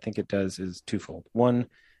that I think it does is twofold. One,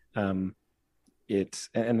 and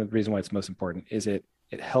the reason why it's most important is it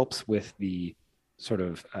helps with the sort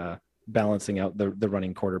of balancing out the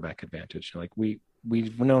running quarterback advantage.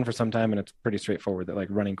 We've known for some time, and it's pretty straightforward,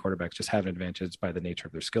 that running quarterbacks just have an advantage by the nature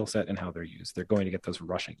of their skill set and how they're used. They're going to get those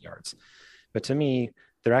rushing yards. But to me,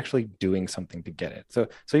 they're actually doing something to get it. So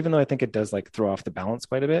even though I think it does throw off the balance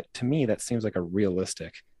quite a bit, to me, that seems like a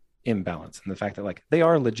realistic imbalance. And the fact that they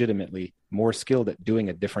are legitimately more skilled at doing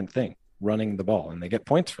a different thing, running the ball, and they get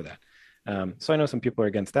points for that. So I know some people are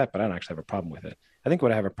against that, but I don't actually have a problem with it. I think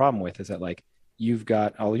what I have a problem with is that you've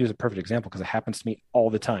got, I'll use a perfect example because it happens to me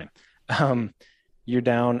all the time. You're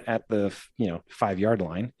down at the 5-yard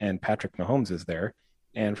line and Patrick Mahomes is there.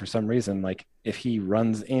 And for some reason, if he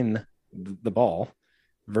runs in the ball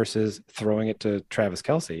versus throwing it to Travis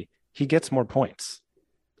Kelce, he gets more points.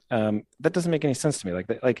 That doesn't make any sense to me.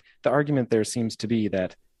 The argument there seems to be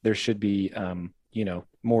that there should be,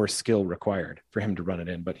 more skill required for him to run it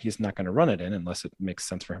in, but he's not going to run it in unless it makes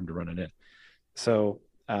sense for him to run it in. So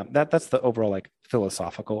that's the overall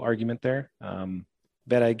philosophical argument there.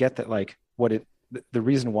 That I get that the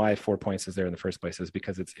reason why 4 points is there in the first place is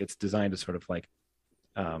because it's designed to sort of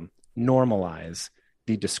normalize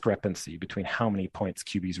the discrepancy between how many points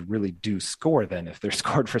QBs really do score then if they're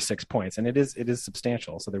scored for 6 points. And it is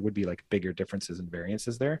substantial. So there would be bigger differences and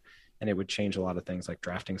variances there. And it would change a lot of things like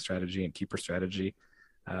drafting strategy and keeper strategy.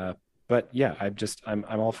 But yeah, I'm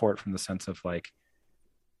all for it from the sense of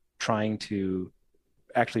trying to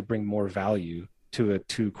actually bring more value to a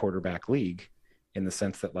 2 quarterback league, in the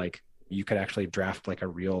sense that you could actually draft a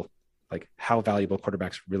real, how valuable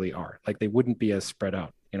quarterbacks really are. They wouldn't be as spread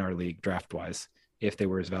out in our league draft wise if they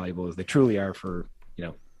were as valuable as they truly are for,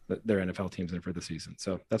 their NFL teams and for the season.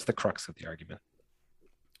 So that's the crux of the argument.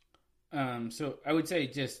 So I would say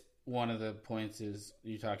just one of the points is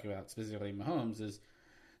you talking about specifically Mahomes is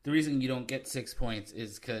the reason you don't get 6 points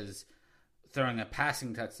is because throwing a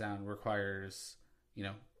passing touchdown requires,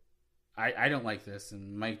 I don't like this,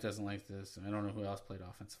 and Mike doesn't like this, and I don't know who else played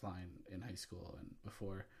offensive line in high school and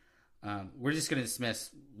before. We're just going to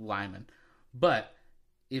dismiss linemen. But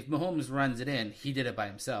if Mahomes runs it in, he did it by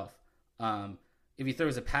himself. If he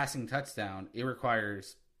throws a passing touchdown, it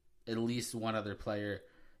requires at least one other player,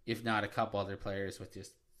 if not a couple other players with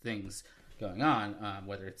just things going on,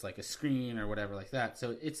 whether it's a screen or whatever like that.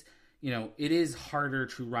 So it's, it is harder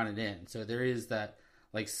to run it in. So there is that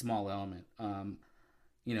small element.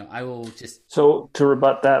 I will just... So to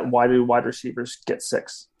rebut that, why do wide receivers get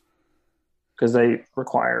 6? Because they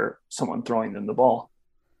require someone throwing them the ball.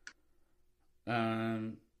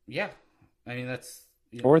 Yeah. I mean, that's...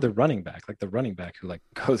 Or the running back, the running back who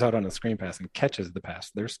goes out on a screen pass and catches the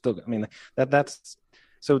pass. They're still, I mean, that's,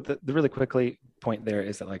 so the really quickly point there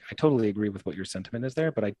is that I totally agree with what your sentiment is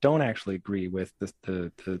there, but I don't actually agree with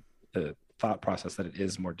the thought process that it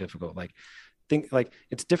is more difficult.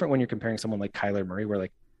 It's different when you're comparing someone like Kyler Murray, where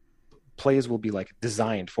plays will be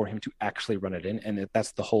designed for him to actually run it in, and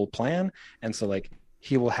that's the whole plan. And so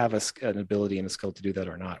he will have an ability and a skill to do that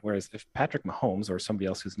or not. Whereas if Patrick Mahomes or somebody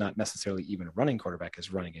else who's not necessarily even a running quarterback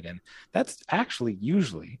is running it in, that's actually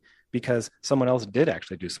usually because someone else did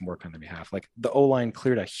actually do some work on their behalf. The O-line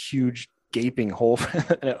cleared a huge gaping hole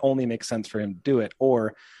and it only makes sense for him to do it.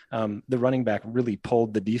 Or the running back really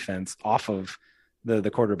pulled the defense off of the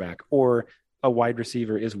quarterback, or a wide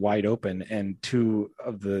receiver is wide open and two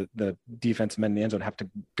of the defensive men in the end zone have to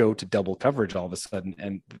go to double coverage all of a sudden,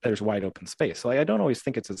 and there's wide open space. So I don't always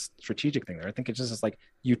think it's a strategic thing there. I think it's just like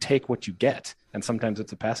you take what you get, and sometimes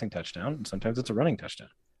it's a passing touchdown and sometimes it's a running touchdown.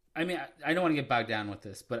 I mean, I don't want to get bogged down with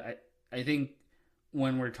this, but I think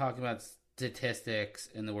when we're talking about statistics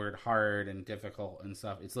and the word hard and difficult and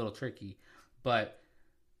stuff, it's a little tricky. But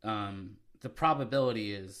the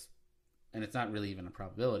probability is, and it's not really even a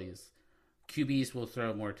probability, is QBs will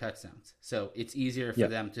throw more touchdowns. So it's easier for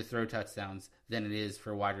them to throw touchdowns than it is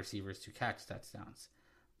for wide receivers to catch touchdowns.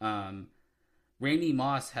 Randy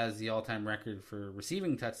Moss has the all-time record for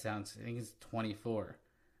receiving touchdowns. I think it's 24.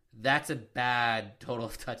 That's a bad total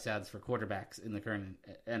of touchdowns for quarterbacks in the current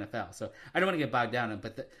NFL. So I don't want to get bogged down in it,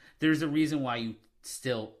 but there's a reason why you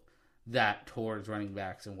still that towards running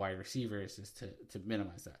backs and wide receivers is to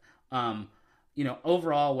minimize that.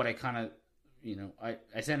 Overall, what I kind of,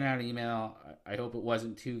 I sent out an email. I hope it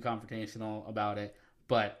wasn't too confrontational about it,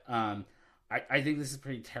 but I think this is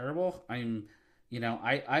pretty terrible. I'm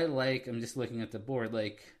just looking at the board,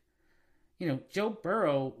 Joe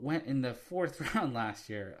Burrow went in the 4th round last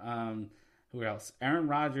year. Who else? Aaron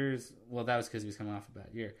Rodgers. Well, that was because he was coming off a bad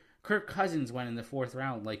year. Kirk Cousins went in the 4th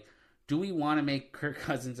round. Do we want to make Kirk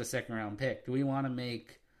Cousins a 2nd round pick? Do we want to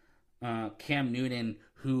make Cam Newton,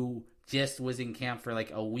 who just was in camp for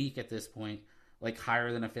a week at this point,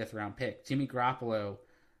 higher than a 5th round pick? Jimmy Garoppolo,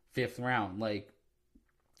 5th round.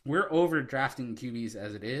 We're overdrafting QBs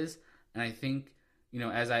as it is, and I think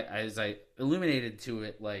as I illuminated to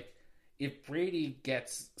it, if Brady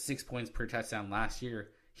gets 6 points per touchdown last year,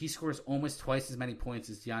 he scores almost twice as many points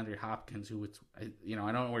as DeAndre Hopkins, who I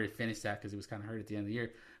don't know where he finished at because he was kind of hurt at the end of the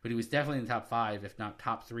year, but he was definitely in the top 5, if not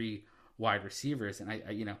top 3 wide receivers. And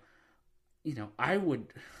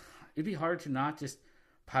it'd be hard to not just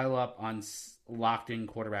pile up on locked in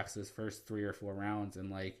quarterbacks those first 3 or 4 rounds.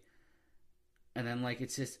 And then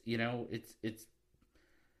it's just, it's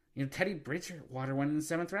Teddy Bridgewater went in the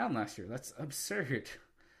 7th round last year. That's absurd.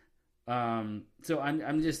 So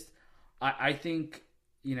I think,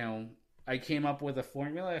 I came up with a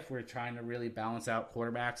formula if we're trying to really balance out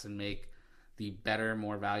quarterbacks and make the better,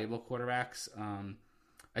 more valuable quarterbacks.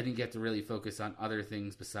 I think you have to really focus on other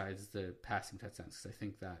things besides the passing touchdowns, because I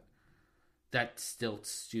think that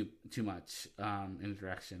stilts too much in a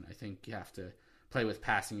direction. I think you have to play with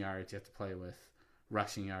passing yards. You have to play with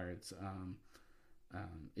rushing yards.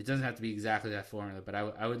 It doesn't have to be exactly that formula, but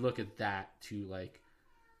I would look at that to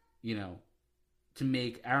to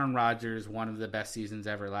make Aaron Rodgers one of the best seasons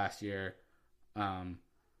ever last year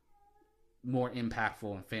more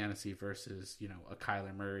impactful in fantasy versus, a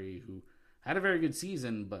Kyler Murray who had a very good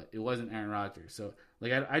season, but it wasn't Aaron Rodgers. So,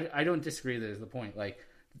 I don't disagree that is the point.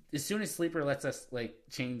 As soon as Sleeper lets us,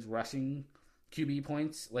 change rushing QB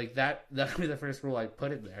points, that'll be the first rule I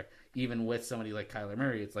put in there, even with somebody like Kyler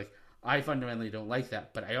Murray. It's I fundamentally don't like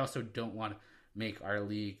that, but I also don't want to make our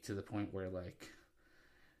league to the point where,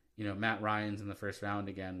 Matt Ryan's in the 1st round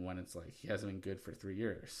again when it's he hasn't been good for 3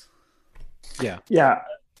 years. Yeah.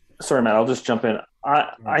 Sorry, Matt, I'll just jump in.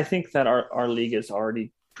 I think that our league is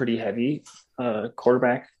already pretty heavy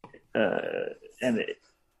quarterback. And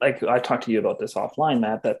I talked to you about this offline,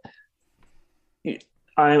 Matt, that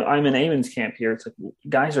I'm in Eamon's camp here. It's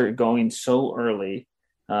guys are going so early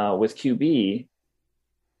with QB,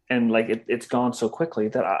 and it's gone so quickly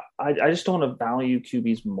that I just don't want to value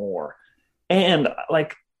QBs more. And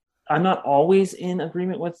I'm not always in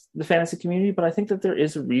agreement with the fantasy community, but I think that there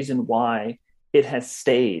is a reason why it has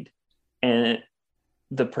stayed and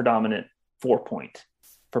the predominant 4-point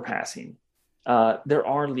for passing. There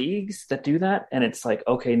are leagues that do that, and it's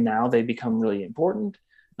okay, now they become really important,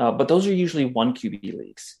 but those are usually 1 QB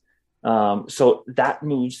leagues. So that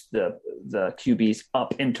moves the QBs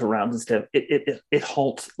up into rounds instead of it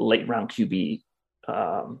halts late round QB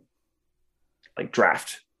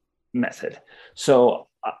draft method. So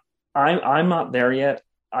I'm not there yet.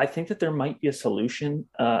 I think that there might be a solution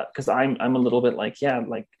because I'm a little bit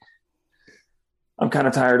I'm kind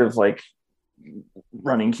of tired of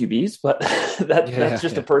running QBs, but that's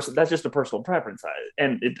just a personal preference.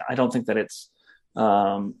 I don't think that it's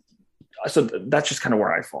so that's just kind of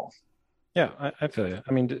where I fall. Yeah, I feel you.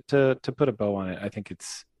 I mean, to put a bow on it, I think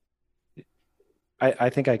I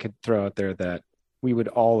think I could throw out there that we would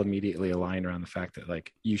all immediately align around the fact that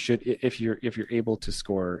you should, if you're able to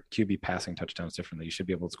score QB passing touchdowns differently, you should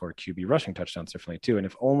be able to score QB rushing touchdowns differently too. And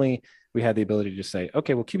if only we had the ability to just say,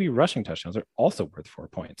 okay, well, QB rushing touchdowns are also worth 4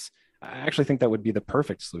 points. I actually think that would be the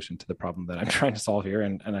perfect solution to the problem that I'm trying to solve here.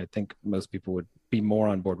 And I think most people would be more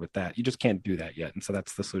on board with that. You just can't do that yet. And so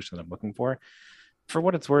that's the solution that I'm looking for. For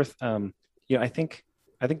what it's worth, I think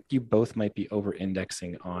I think you both might be over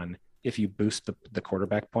indexing on if you boost the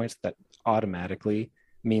quarterback points, that automatically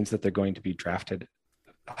means that they're going to be drafted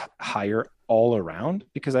higher all around,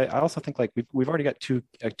 because I also think like we've already got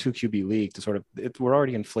a two QB league to sort of we're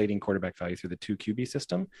already inflating quarterback value through the 2 QB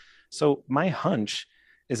system. So my hunch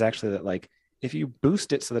is actually that like if you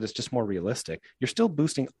boost it so that it's just more realistic, you're still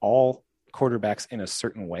boosting all quarterbacks in a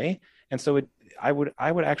certain way. And so I would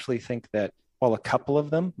actually think that while a couple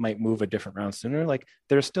of them might move a different round sooner, like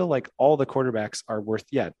there's still like all the quarterbacks are worth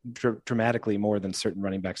dramatically more than certain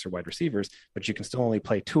running backs or wide receivers, but you can still only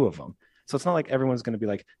play 2 of them. So it's not like everyone's going to be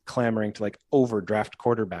like clamoring to like overdraft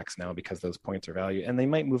quarterbacks now because those points are value, and they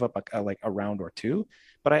might move up like a round or 2.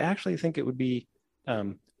 But I actually think it would be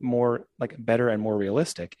more like better and more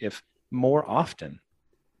realistic if more often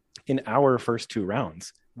in our first 2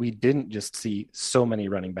 rounds, we didn't just see so many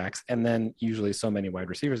running backs and then usually so many wide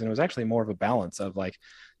receivers. And it was actually more of a balance of like,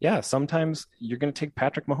 yeah, sometimes you're going to take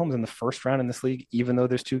Patrick Mahomes in the first round in this league, even though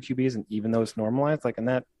there's 2 QBs and even though it's normalized, like, and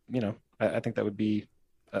that, you know, I think that would be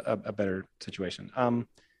a better situation.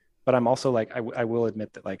 But I'm also like, I will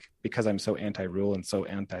admit that like, because I'm so anti-rule and so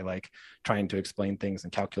anti like trying to explain things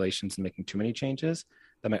and calculations and making too many changes,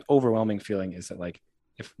 that my overwhelming feeling is that like,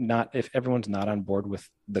 if everyone's not on board with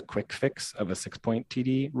the quick fix of a 6-point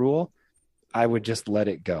TD rule, I would just let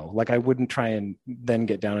it go. Like I wouldn't try and then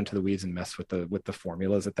get down into the weeds and mess with the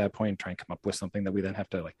formulas at that point and try and come up with something that we then have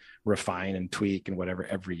to like refine and tweak and whatever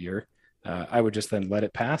every year. I would just then let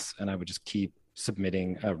it pass, and I would just keep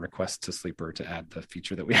submitting a request to Sleeper to add the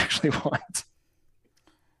feature that we actually want.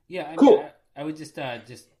 Yeah, I mean, cool. I would just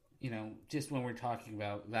you know, just when we're talking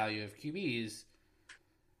about value of QBs,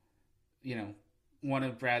 you know, one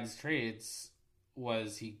of Brad's trades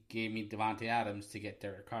was he gave me Davante Adams to get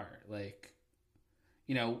Derek Carr. Like,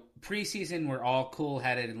 you know, preseason we're all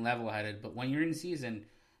cool-headed and level-headed, but when you're in season,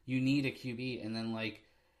 you need a QB. And then, like,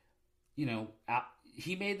 you know,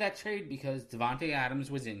 he made that trade because Davante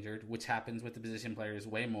Adams was injured, which happens with the position players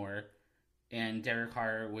way more, and Derek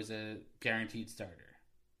Carr was a guaranteed starter.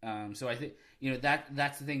 So I think, you know,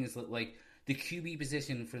 that's the thing is that, like, the QB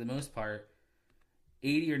position for the most part,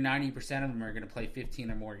 80 or 90% of them are going to play 15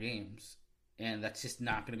 or more games. And that's just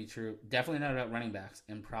not going to be true. Definitely not about running backs,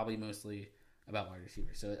 and probably mostly about wide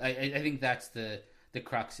receivers. So I think that's the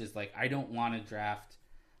crux is like, I don't want to draft,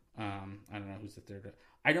 I don't know who's the third.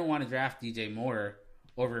 I don't want to draft DJ Moore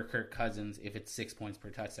over Kirk Cousins if it's 6 points per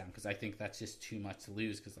touchdown, because I think that's just too much to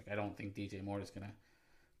lose, because like I don't think DJ Moore is going to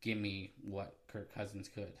give me what Kirk Cousins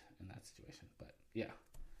could in that situation. But yeah.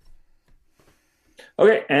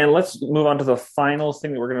 Okay, and let's move on to the final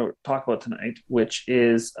thing that we're going to talk about tonight, which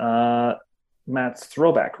is Matt's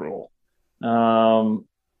throwback rule.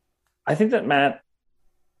 I think that Matt,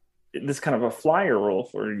 this is kind of a flyer rule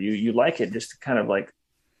for you. You like it just to kind of like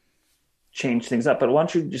change things up. But why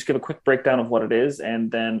don't you just give a quick breakdown of what it is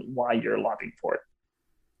and then why you're lobbying for it?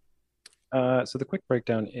 So the quick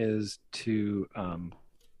breakdown is to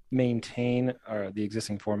maintain the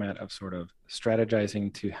existing format of sort of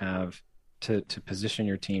strategizing to have to position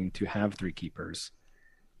your team to have 3 keepers,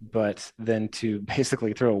 but then to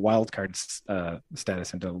basically throw a wild card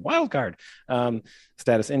status into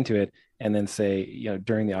it, and then say, you know,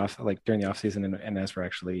 during the off season and as we're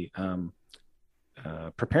actually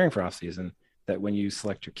preparing for off season, that when you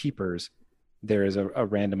select your keepers, there is a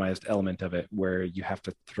randomized element of it where you have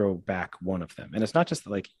to throw back one of them. And it's not just that,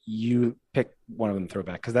 like, you pick one of them to throw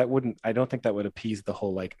back, because I don't think that would appease the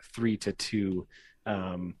whole like 3-2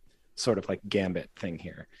 sort of like gambit thing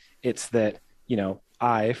here. It's that, you know,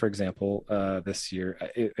 for example, this year,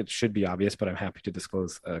 it should be obvious, but I'm happy to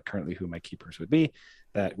disclose currently who my keepers would be.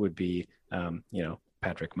 That would be, you know,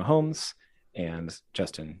 Patrick Mahomes and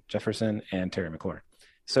Justin Jefferson and Terry McLaurin.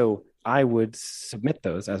 So I would submit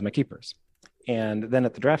those as my keepers. And then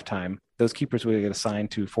at the draft time, those keepers would get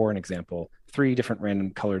assigned to, for an example, 3 different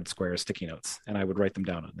random colored square sticky notes. And I would write them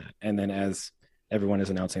down on that. And then as everyone is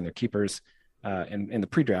announcing their keepers in the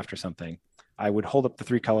pre-draft or something, I would hold up the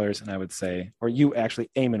 3 colors and I would say, or you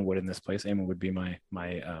actually, Eamon would in this place, Eamon would be my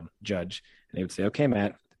judge. And he would say, okay,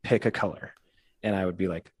 Matt, pick a color. And I would be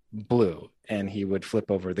like, blue. And he would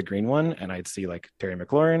flip over the green one and I'd see like Terry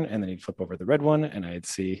McLaurin, and then he'd flip over the red one and I'd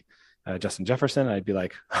see Justin Jefferson. I'd be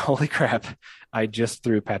like, holy crap, I just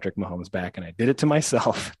threw Patrick Mahomes back, and I did it to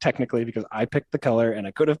myself technically because I picked the color and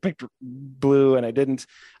I could have picked blue and I didn't.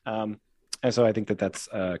 And so I think that that's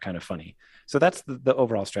kind of funny. So that's the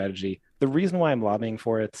overall strategy. The reason why I'm lobbying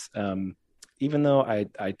for it, even though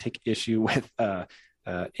I take issue with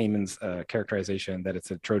Eamon's characterization that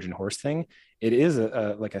it's a Trojan horse thing. It is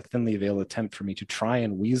like a thinly veiled attempt for me to try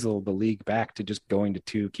and weasel the league back to just going to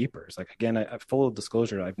 2 keepers. Like, again, full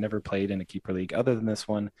disclosure, I've never played in a keeper league other than this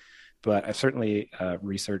one, but I've certainly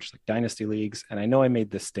researched like dynasty leagues. And I know I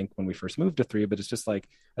made this stink when we first moved to 3, but it's just like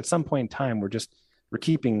at some point in time, we're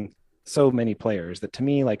keeping so many players that, to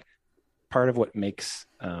me, like, part of what makes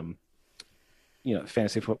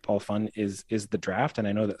fantasy football fun is the draft. And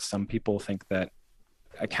I know that some people think that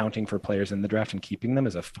accounting for players in the draft and keeping them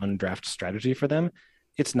is a fun draft strategy for them.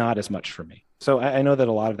 It's not as much for me. So I know that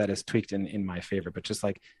a lot of that is tweaked in my favor, but just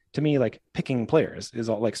like, to me, like, picking players is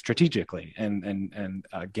all like strategically and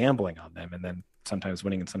gambling on them, and then sometimes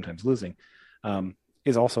winning and sometimes losing,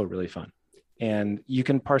 is also really fun. And you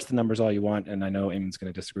can parse the numbers all you want, and I know Eamon's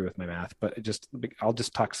going to disagree with my math, but I'll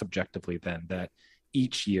just talk subjectively then, that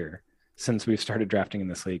each year since we've started drafting in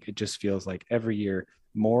this league, it just feels like every year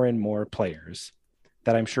more and more players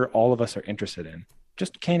that I'm sure all of us are interested in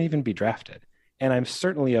just can't even be drafted. And I'm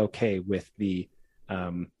certainly okay with the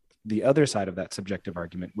other side of that subjective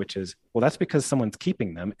argument, which is, well, that's because someone's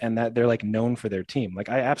keeping them and that they're like known for their team. Like,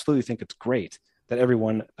 I absolutely think it's great that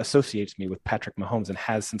everyone associates me with Patrick Mahomes and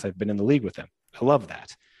has since I've been in the league with him. I love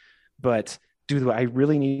that. But do I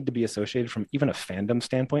really need to be associated from even a fandom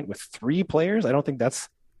standpoint with 3 players? I don't think that's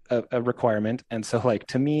a requirement. And so, like,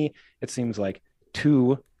 to me, it seems like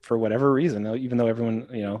 2, for whatever reason, even though everyone,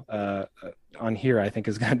 on here, I think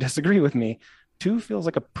is going to disagree with me, 2 feels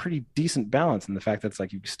like a pretty decent balance in the fact that it's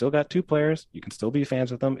like, you've still got 2 players, you can still be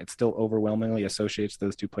fans with them. It still overwhelmingly associates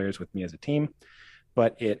those 2 players with me as a team,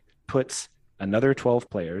 but it puts another 12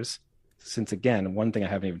 players. Since, again, one thing I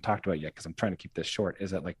haven't even talked about yet, because I'm trying to keep this short,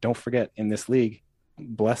 is that, like, don't forget, in this league,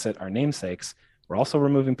 bless it, our namesakes, we're also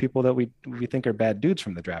removing people that we think are bad dudes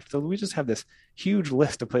from the draft. So we just have this huge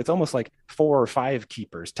list of players. It's almost like 4 or 5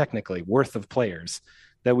 keepers, technically, worth of players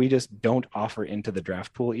that we just don't offer into the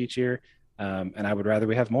draft pool each year. And I would rather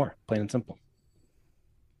we have more, plain and simple.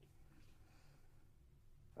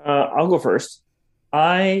 I'll go first.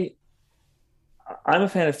 I'm a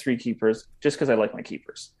fan of 3 keepers just because I like my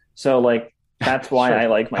keepers. So, like, that's why Sure. I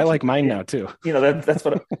like my I like keepers. mine now too. That's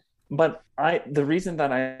what. But the reason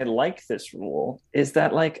that I like this rule is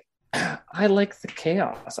that, like, I like the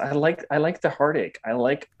chaos. I like the heartache. I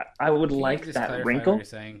would Can you like just that clarify wrinkle. What you're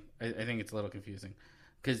saying? I think it's a little confusing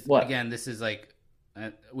because, What? again, this is like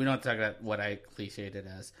we don't talk about what I cliched it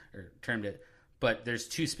as or termed it, but there's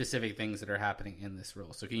 2 specific things that are happening in this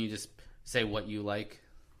rule. So can you just say what you like?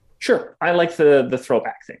 Sure, I like the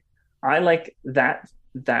throwback thing. I like that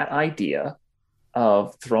idea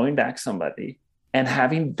of throwing back somebody and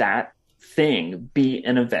having that thing be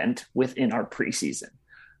an event within our preseason,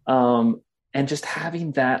 and just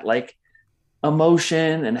having that, like,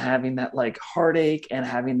 emotion and having that, like, heartache and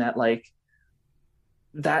having that, like,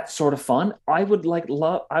 that sort of fun. I would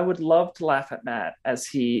love to laugh at Matt as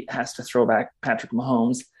he has to throw back Patrick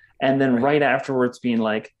Mahomes, and then right afterwards being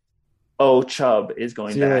like, "Oh, Chubb is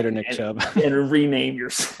going See you back later, Nick and, Chubb." and rename your,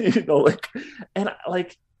 And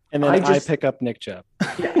then I pick up Nick Chubb.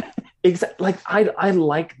 Yeah, exactly. Like, I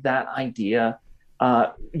like that idea.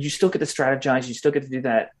 You still get to strategize. You still get to do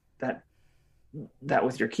that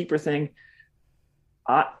with your keeper thing.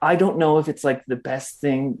 I don't know if it's, like, the best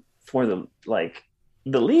thing for the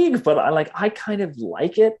league, but I kind of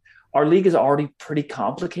like it. Our league is already pretty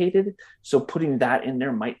complicated, so putting that in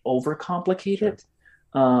there might overcomplicate it,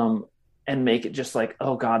 and make it just like,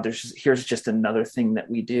 oh God, here's just another thing that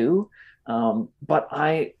we do. But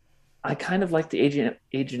I kind of like the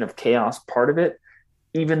agent of chaos part of it,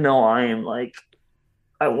 even though I am like,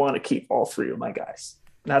 I want to keep all 3 of my guys.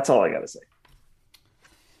 That's all I got to say.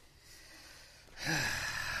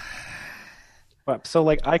 So,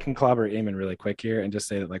 like, I can clobber Eamon really quick here and just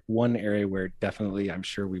say that, like, one area where definitely I'm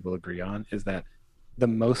sure we will agree on is that the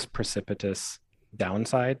most precipitous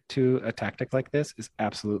downside to a tactic like this is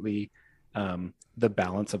absolutely the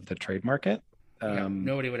balance of the trade market.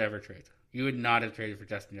 Nobody would ever trade. You would not have traded for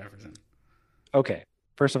Justin Jefferson. Okay.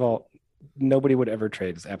 First of all, nobody would ever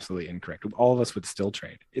trade is absolutely incorrect. All of us would still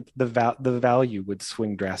trade. The value would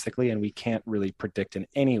swing drastically, and we can't really predict in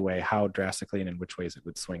any way how drastically and in which ways it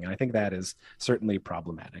would swing. And I think that is certainly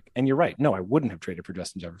problematic. And you're right. No, I wouldn't have traded for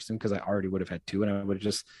Justin Jefferson because I already would have had 2, and I would have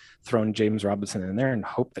just thrown James Robinson in there and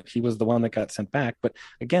hoped that he was the one that got sent back. But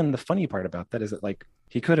again, the funny part about that is that, like,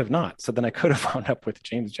 he could have not. So then I could have wound up with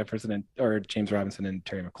James Jefferson or James Robinson and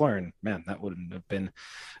Terry McLaurin. Man, that wouldn't have been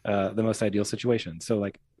the most ideal situation. So,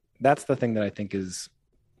 like, that's the thing that I think is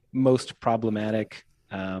most problematic.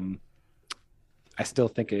 I still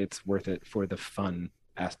think it's worth it for the fun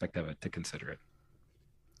aspect of it to consider it.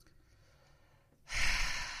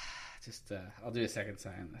 I'll do a second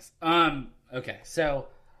sign on this. Okay, so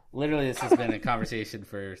literally this has been a conversation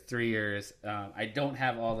for 3 years. I don't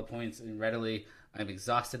have all the points readily. I'm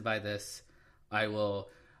exhausted by this. I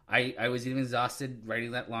was even exhausted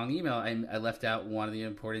writing that long email. I left out one of the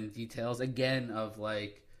important details again of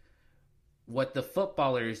like what the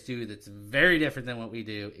footballers do that's very different than what we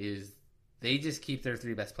do is they just keep their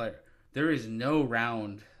 3 best player. There is no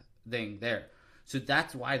round thing there. So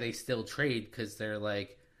that's why they still trade, because they're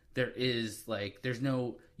like, there's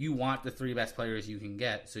no, you want the 3 best players you can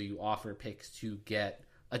get, so you offer picks to get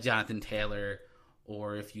a Jonathan Taylor,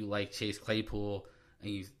 or if you like Chase Claypool,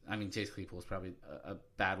 and Chase Claypool is probably a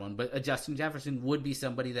bad one, but a Justin Jefferson would be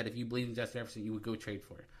somebody that if you believe in Justin Jefferson, you would go trade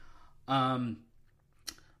for.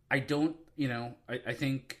 I don't, I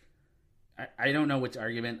think, I don't know which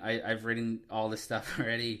argument. I've written all this stuff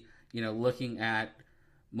already, looking at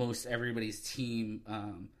most everybody's team.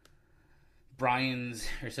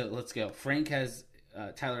 Let's go. Frank has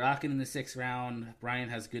Tyler Lockett in the 6th round. Brian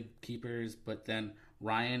has good keepers, but then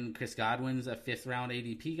Chris Godwin's a 5th round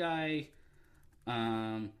ADP guy.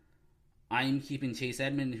 I'm keeping Chase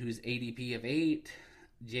Edmonds, who's ADP of 8.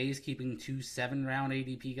 Jay's keeping 2 7th round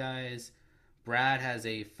ADP guys. Brad has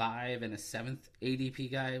a 5 and a 7th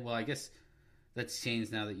ADP guy. Well, I guess that's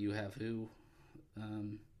changed now that you have who?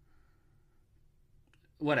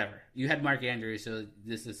 Whatever. You had Mark Andrews, so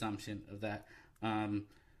this assumption of that.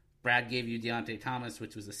 Brad gave you Deontay Thomas,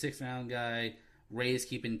 which was a 6th round guy. Ray's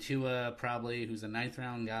keeping Tua, probably, who's a 9th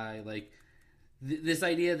round guy. Like, this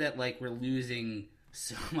idea that, like, we're losing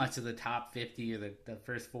so much of the top 50 or the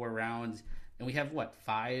first 4 rounds, and we have,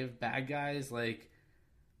 5 bad guys? Like,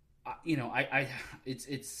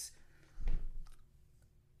 it's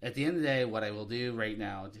at the end of the day, what I will do right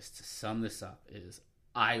now, just to sum this up, is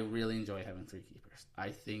I really enjoy having 3 keepers.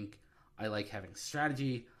 I think I like having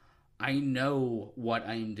strategy. I know what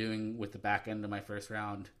I'm doing with the back end of my first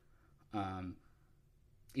round.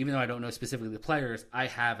 Even though I don't know specifically the players, I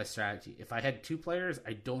have a strategy. If I had 2 players,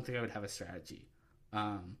 I don't think I would have a strategy.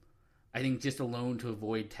 I think just alone to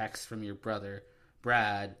avoid texts from your brother,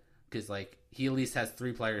 Brad, because he at least has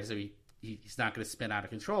 3 players, so he's not going to spin out of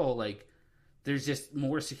control. Like, there's just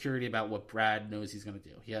more security about what Brad knows he's going to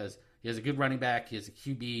do. He has a good running back. He has a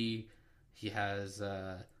QB. He has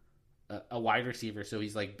a wide receiver, so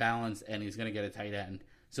he's balanced, and he's going to get a tight end.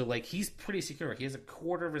 So he's pretty secure. He has a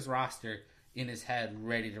quarter of his roster in his head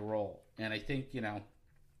ready to roll. And I think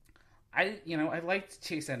I liked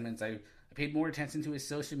Chase Edmonds. I paid more attention to his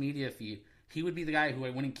social media feed. He would be the guy who I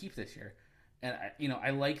wouldn't keep this year. And I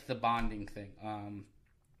like the bonding thing.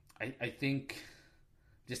 I think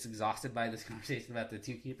just exhausted by this conversation about the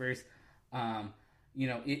 2 keepers. Brad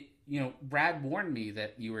warned me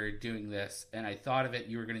that you were doing this, and I thought of it.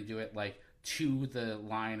 You were going to do it to the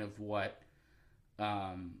line of what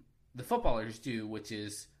the footballers do, which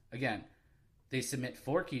is, again, they submit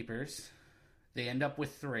 4 keepers. They end up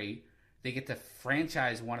with 3. They get to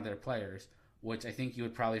franchise one of their players, which I think you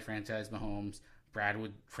would probably franchise Mahomes. Brad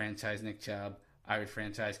would franchise Nick Chubb. I would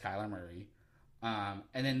franchise Kyler Murray. And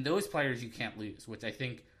then those players you can't lose, which I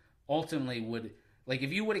think ultimately would,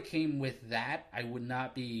 if you would have came with that, I would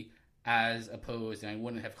not be as opposed, and I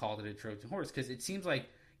wouldn't have called it a Trojan horse, because it seems like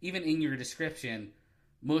even in your description,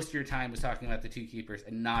 most of your time was talking about the 2 keepers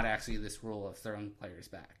and not actually this rule of throwing players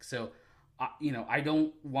back. So, I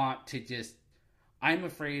don't want to just, I'm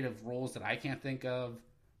afraid of rules that I can't think of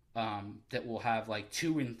that will have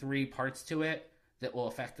 2 and 3 parts to it that will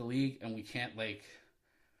affect the league, and we can't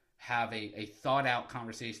have a thought out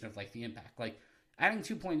conversation of the impact. Adding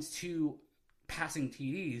 2 points to passing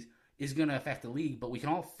TDs is going to affect the league, but we can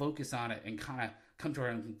all focus on it and kind of come to our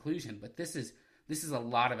own conclusion. But this is a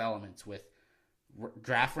lot of elements with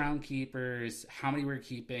draft round keepers, how many we're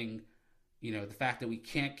keeping, the fact that we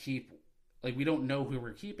can't keep, we don't know who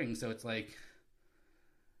we're keeping. So it's I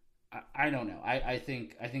don't know. I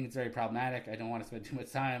think it's very problematic. I don't want to spend too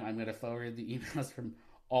much time. I'm going to forward the emails from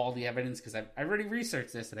all the evidence, because I've already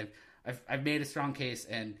researched this, and I've made a strong case,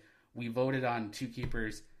 and we voted on 2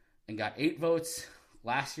 keepers and got 8 votes.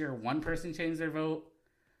 Last year, 1 person changed their vote.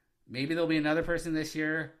 Maybe there'll be another person this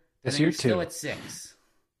year. This year, too. Still at 6.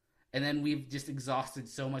 And then we've just exhausted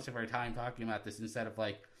so much of our time talking about this instead of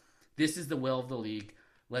this is the will of the league.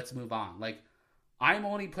 Let's move on. I'm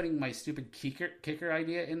only putting my stupid kicker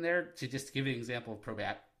idea in there to just give an example of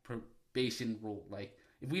probation rule.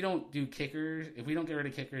 If we don't do kickers, if we don't get rid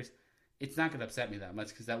of kickers, it's not going to upset me that much,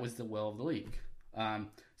 because that was the will of the league.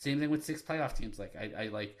 Same thing with 6 playoff teams.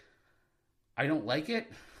 I don't like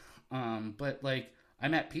it, but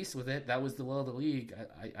I'm at peace with it. That was the will of the league.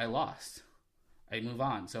 I lost. I move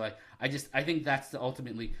on. So I think that's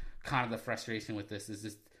ultimately kind of the frustration with this,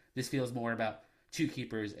 is This feels more about two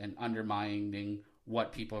keepers and undermining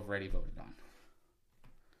what people have already voted on.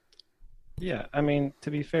 Yeah, I mean,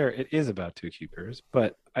 to be fair, it is about two keepers,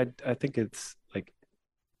 but I think it's like,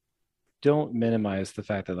 don't minimize the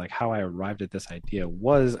fact that like how I arrived at this idea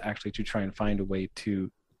was actually to try and find a way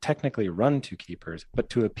to technically run two keepers, but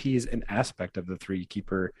to appease an aspect of the three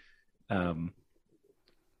keeper, um,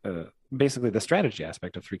 basically the strategy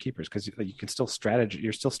aspect of three keepers, because you can still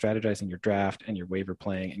you're still strategizing your draft and your waiver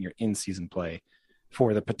playing and your in-season play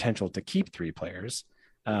for the potential to keep three players.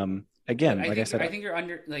 Again, like I said, I think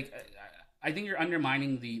you're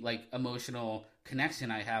undermining the like emotional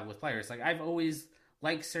connection I have with players. Like I've always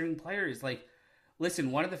liked certain players. Like, listen,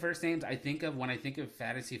 one of the first names I think of when I think of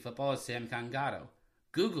fantasy football is Sam Kangato.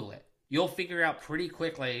 Google it. You'll figure out pretty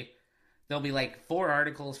quickly. There'll be like 4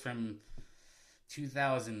 articles from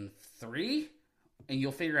 2003, and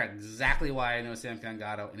you'll figure out exactly why I know Sam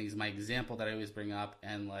Kangato, and he's my example that I always bring up.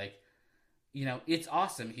 And like, you know, it's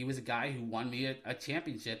awesome. He was a guy who won me a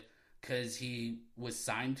championship because he was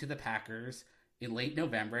signed to the Packers in late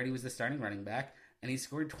November, and he was the starting running back, and he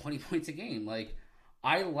scored 20 points a game. Like,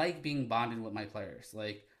 I like being bonded with my players.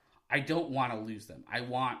 Like, I don't want to lose them. I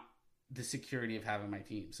want the security of having my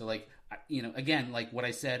team. So, like, you know, again, like what I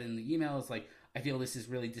said in the email is like, I feel this is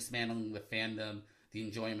really dismantling the fandom, the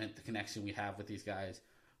enjoyment, the connection we have with these guys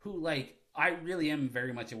who, like, I really am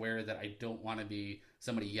very much aware that I don't want to be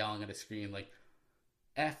somebody yelling at a screen like,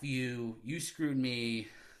 F you, you screwed me,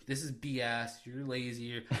 this is BS, you're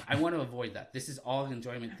lazy. I want to avoid that. This is all an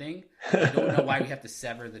enjoyment thing. I don't know why we have to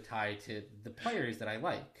sever the tie to the players that I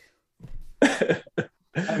like.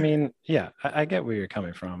 I mean, yeah, I get where you're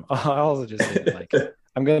coming from. I'll also just say that, like,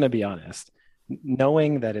 I'm going to be honest.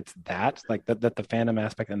 Knowing that it's that, like, that the fandom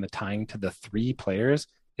aspect and the tying to the three players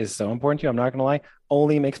is so important to you, I'm not going to lie,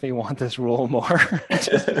 only makes me want this rule more.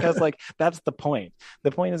 Just because, like, that's the point.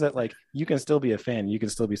 The point is that, like, you can still be a fan, you can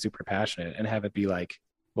still be super passionate and have it be like,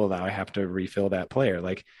 well, now I have to refill that player.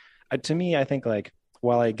 Like, to me, I think, like,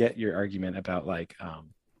 while I get your argument about, like,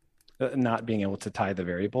 not being able to tie the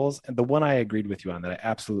variables, and the one I agreed with you on that I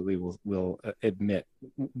absolutely will admit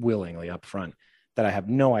willingly up front that I have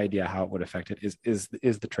no idea how it would affect it is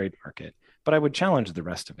the trade market. But I would challenge the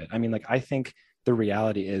rest of it. I mean, like, I think the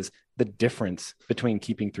reality is the difference between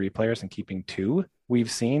keeping 3 players and keeping 2, we've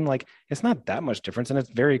seen, like, it's not that much difference, and it's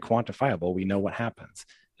very quantifiable. We know what happens.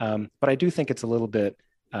 But I do think it's a little bit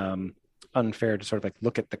unfair to sort of like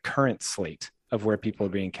look at the current slate of where people are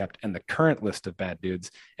being kept and the current list of bad dudes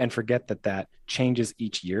and forget that changes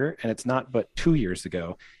each year. And it's not but 2 years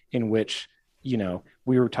ago in which, you know,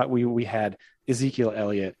 we had Ezekiel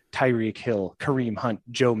Elliott, Tyreek Hill, Kareem Hunt,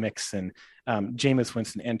 Joe Mixon, Jameis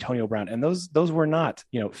Winston, Antonio Brown. And those were not,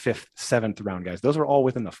 you know, 5th, 7th round guys. Those were all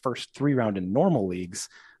within the first 3 round in normal leagues.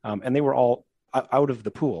 And they were all out of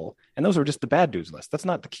the pool. And those were just the bad dudes list. That's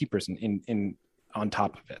not the keepers in on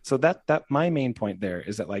top of it. So that my main point there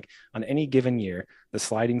is that, like, on any given year, the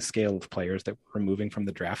sliding scale of players that we're removing from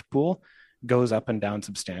the draft pool goes up and down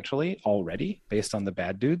substantially already based on the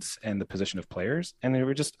bad dudes and the position of players. And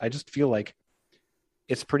I just feel like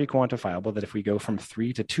it's pretty quantifiable that if we go from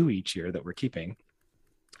 3 to 2 each year that we're keeping,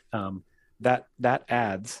 that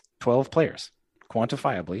adds 12 players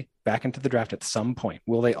quantifiably back into the draft at some point.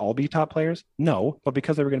 Will they all be top players? No, but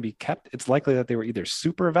because they were going to be kept, it's likely that they were either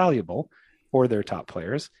super valuable or they're top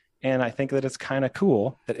players. And I think that it's kind of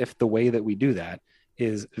cool that if the way that we do that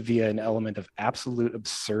is via an element of absolute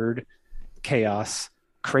absurd chaos,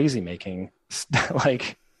 crazy making,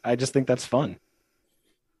 like, I just think that's fun.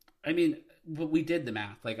 I mean, we did the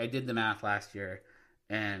math. Like, I did the math last year,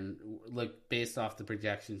 and look, based off the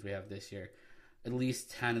projections we have this year, at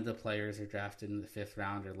least 10 of the players are drafted in the 5th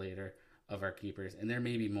round or later of our keepers. And there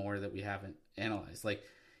may be more that we haven't analyzed. Like,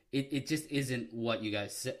 it just isn't what you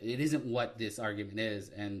guys said. It isn't what this argument is.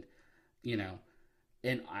 And, you know,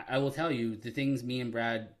 and I will tell you the things me and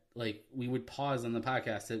Brad, like, we would pause on the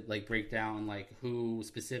podcast to, like, break down, like, who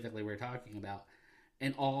specifically we're talking about.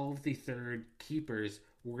 And all of the third keepers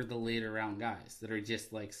were the later round guys that are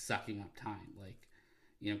just, like, sucking up time. Like,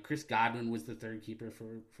 you know, Chris Godwin was the third keeper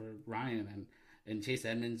for Ryan, and Chase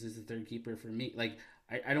Edmonds is the third keeper for me. Like,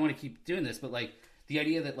 I don't want to keep doing this, but, like, the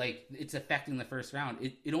idea that, like, it's affecting the first round,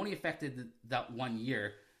 it only affected that 1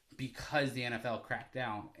 year because the NFL cracked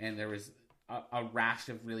down and there was a rash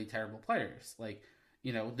of really terrible players. Like,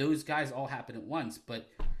 you know, those guys all happened at once, but,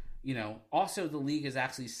 you know, also the league is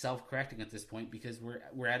actually self-correcting at this point because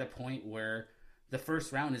we're at a point where the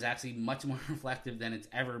first round is actually much more reflective than it's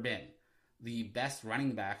ever been. The best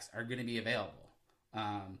running backs are going to be available.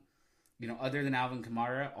 You know, other than Alvin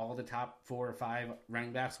Kamara, all the top 4 or 5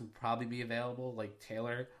 running backs would probably be available. Like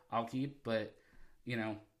Taylor, I'll keep, but, you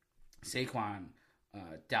know, Saquon,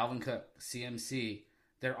 Dalvin Cook, CMC,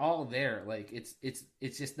 they're all there. Like it's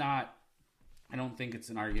just not. I don't think it's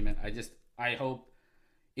an argument. I hope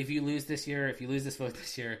if you lose this year, if you lose this vote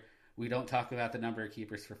this year, we don't talk about the number of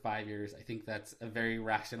keepers for 5 years. I think that's a very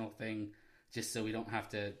rational thing, just so we don't have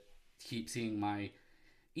to keep seeing my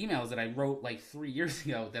emails that I wrote like 3 years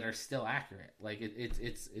ago that are still accurate. Like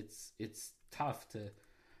it's tough to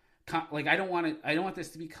like I don't want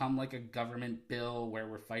this to become like a government bill where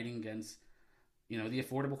we're fighting against the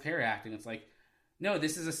Affordable Care Act, and it's like, no,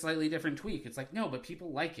 this is a slightly different tweak. It's like, no, but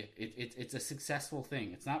people like it. It's a successful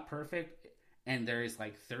thing. It's not perfect, and there is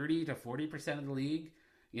like 30 to 40% of the league.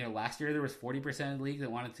 Last year there was 40% of the league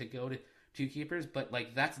that wanted to go to 2 keepers, but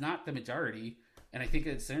like that's not the majority. And I think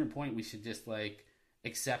at a certain point we should just like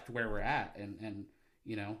accept where we're at, and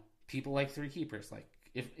people like 3 keepers. Like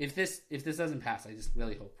if this doesn't pass, I just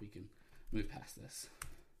really hope we can move past this.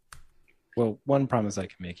 Well, one promise I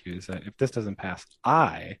can make you is that if this doesn't pass,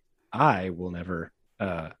 I will never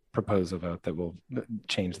propose a vote that will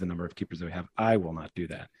change the number of keepers that we have. I will not do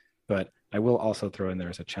that. But I will also throw in there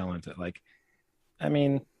as a challenge that, like, I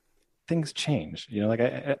mean, things change. Like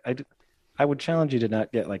I would challenge you to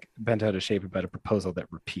not get like bent out of shape about a proposal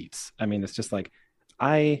that repeats. I mean, it's just like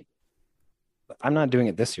I'm not doing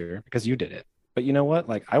it this year because you did it. But you know what?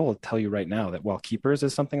 Like, I will tell you right now that while keepers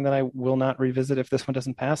is something that I will not revisit if this one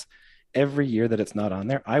doesn't pass, every year that it's not on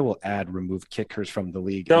there, I will remove kickers from the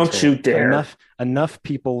league. Don't you dare. Enough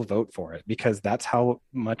people vote for it, because that's how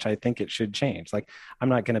much I think it should change. Like, I'm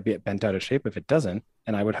not going to be bent out of shape if it doesn't.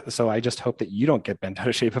 And I just hope that you don't get bent out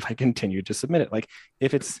of shape if I continue to submit it. Like,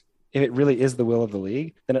 if it really is the will of the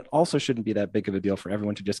league, then it also shouldn't be that big of a deal for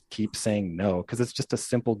everyone to just keep saying no, because it's just a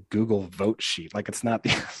simple Google vote sheet. Like, I'm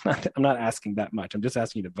not asking that much. I'm just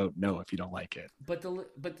asking you to vote no if you don't like it. But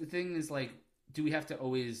the thing is, like, do we have to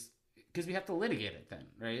always, because we have to litigate it then,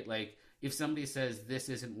 right? Like, if somebody says this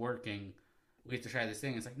isn't working, we have to try this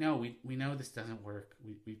thing. It's like, no, we know this doesn't work.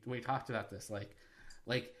 We talked about this.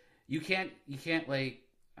 Like you can't like,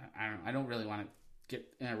 I don't really want to get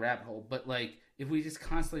in a rabbit hole, but like, if we just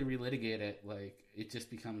constantly relitigate it, like, it just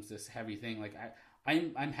becomes this heavy thing. Like,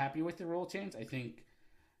 I'm happy with the rule change. I think,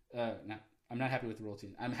 no, I'm not happy with the rule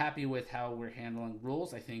change. I'm happy with how we're handling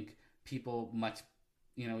rules. I think people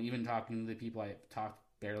even talking to the people I talked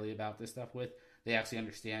barely about this stuff with, they actually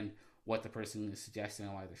understand what the person is suggesting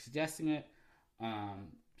and why they're suggesting it.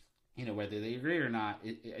 Whether they agree or not,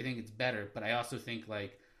 I think it's better. But I also think,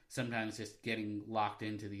 like, sometimes just getting locked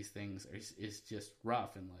into these things is just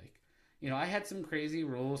rough. And like, I had some crazy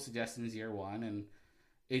rule suggestions year one, and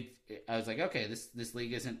I was like, okay, this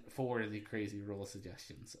league isn't for the crazy rule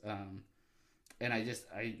suggestions. And I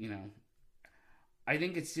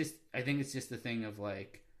think it's just the thing of,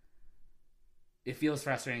 like, it feels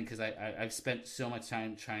frustrating because I've spent so much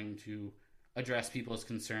time trying to address people's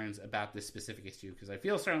concerns about this specific issue, because I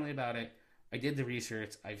feel strongly about it. I did the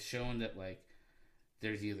research. I've shown that, like,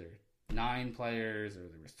 there's either 9 players or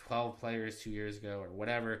there was 12 players 2 years ago or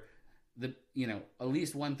whatever. At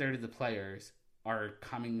least 1/3 of the players are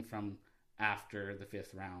coming from after the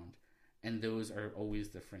 5th round, and those are always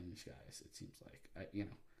the fringe guys. It seems like,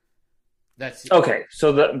 that's okay.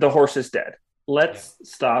 So the horse is dead. Let's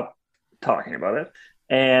stop talking about it,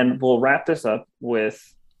 and we'll wrap this up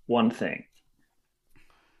with one thing.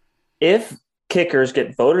 If kickers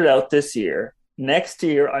get voted out this year, next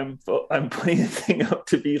year I'm putting the thing up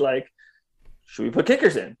to be like, should we put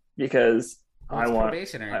kickers in? Because I want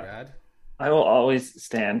probationary, Brad. I will always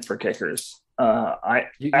stand for kickers. As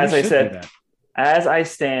I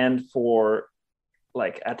stand for,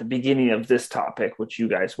 like, at the beginning of this topic, which you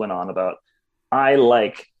guys went on about, I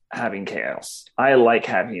like having chaos. I like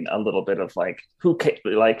having a little bit of, like,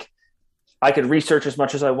 I could research as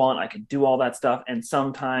much as I want. I can do all that stuff. And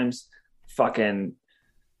sometimes fucking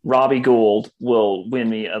Robbie Gould will win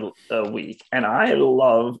me a week. And I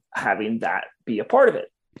love having that be a part of it.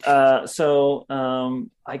 So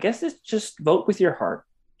I guess it's just vote with your heart.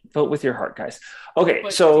 Vote with your heart, guys. Okay,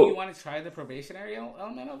 but so do you want to try the probationary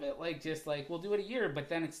element of it? Like, just like, we'll do it a year, but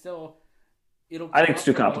then it's still I think it's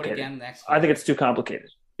too complicated. I think it's too complicated.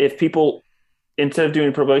 If people, instead of doing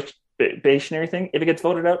a probationary thing, if it gets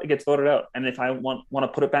voted out, it gets voted out. And if I want to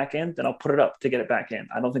put it back in, then I'll put it up to get it back in.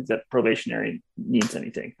 I don't think that probationary means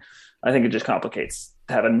anything. I think it just complicates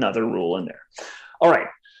to have another rule in there. All right.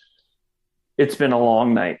 It's been a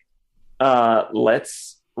long night.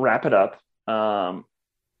 Let's wrap it up.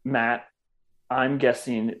 Matt, I'm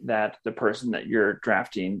guessing that the person that you're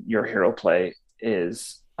drafting your hero play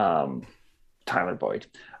is Tyler Boyd.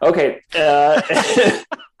 Okay.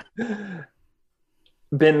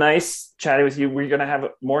 Been nice chatting with you. We're going to have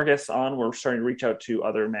more guests on. We're starting to reach out to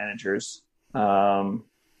other managers.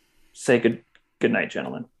 Say good night,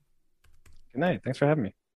 gentlemen. Good night. Thanks for having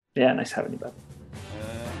me. Yeah, nice having you, bud.